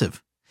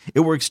Progressive.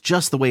 It works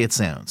just the way it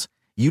sounds.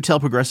 You tell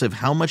Progressive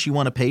how much you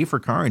want to pay for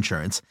car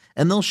insurance,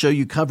 and they'll show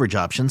you coverage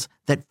options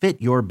that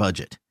fit your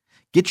budget.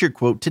 Get your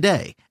quote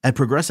today at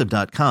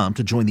Progressive.com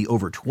to join the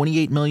over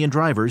 28 million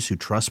drivers who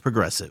trust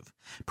Progressive.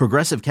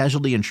 Progressive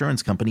Casualty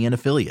Insurance Company and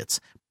Affiliates.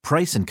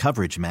 Price and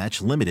coverage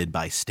match limited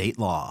by state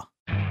law.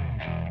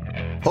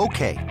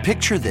 Okay,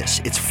 picture this.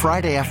 It's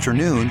Friday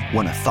afternoon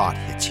when a thought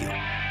hits you.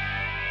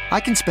 I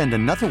can spend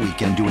another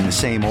weekend doing the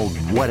same old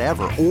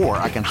whatever, or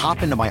I can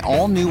hop into my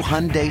all-new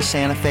Hyundai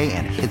Santa Fe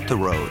and hit the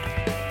road.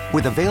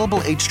 With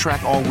available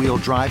H-Track all-wheel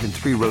drive and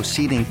 3-row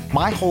seating,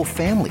 my whole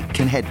family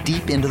can head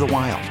deep into the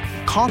wild.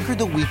 Conquer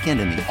the weekend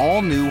in the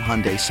all-new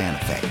Hyundai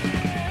Santa Fe.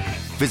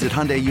 Visit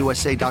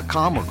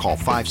HyundaiUSA.com or call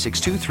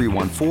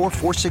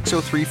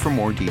 562-314-4603 for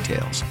more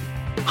details.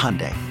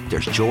 Hyundai,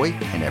 there's joy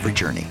in every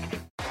journey.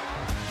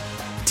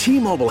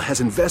 T-Mobile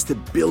has invested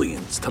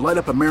billions to light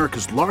up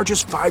America's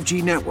largest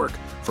 5G network,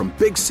 from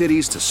big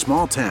cities to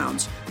small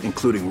towns,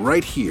 including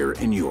right here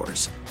in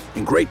yours.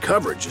 And great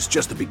coverage is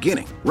just the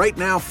beginning. Right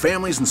now,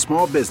 families and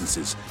small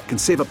businesses can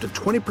save up to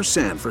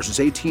 20% versus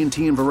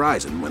AT&T and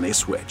Verizon when they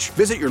switch.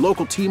 Visit your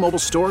local T-Mobile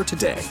store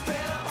today.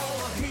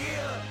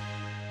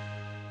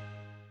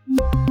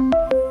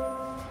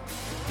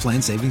 Plan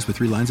savings with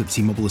 3 lines of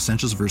T-Mobile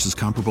Essentials versus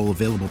comparable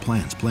available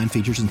plans. Plan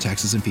features and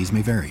taxes and fees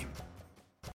may vary.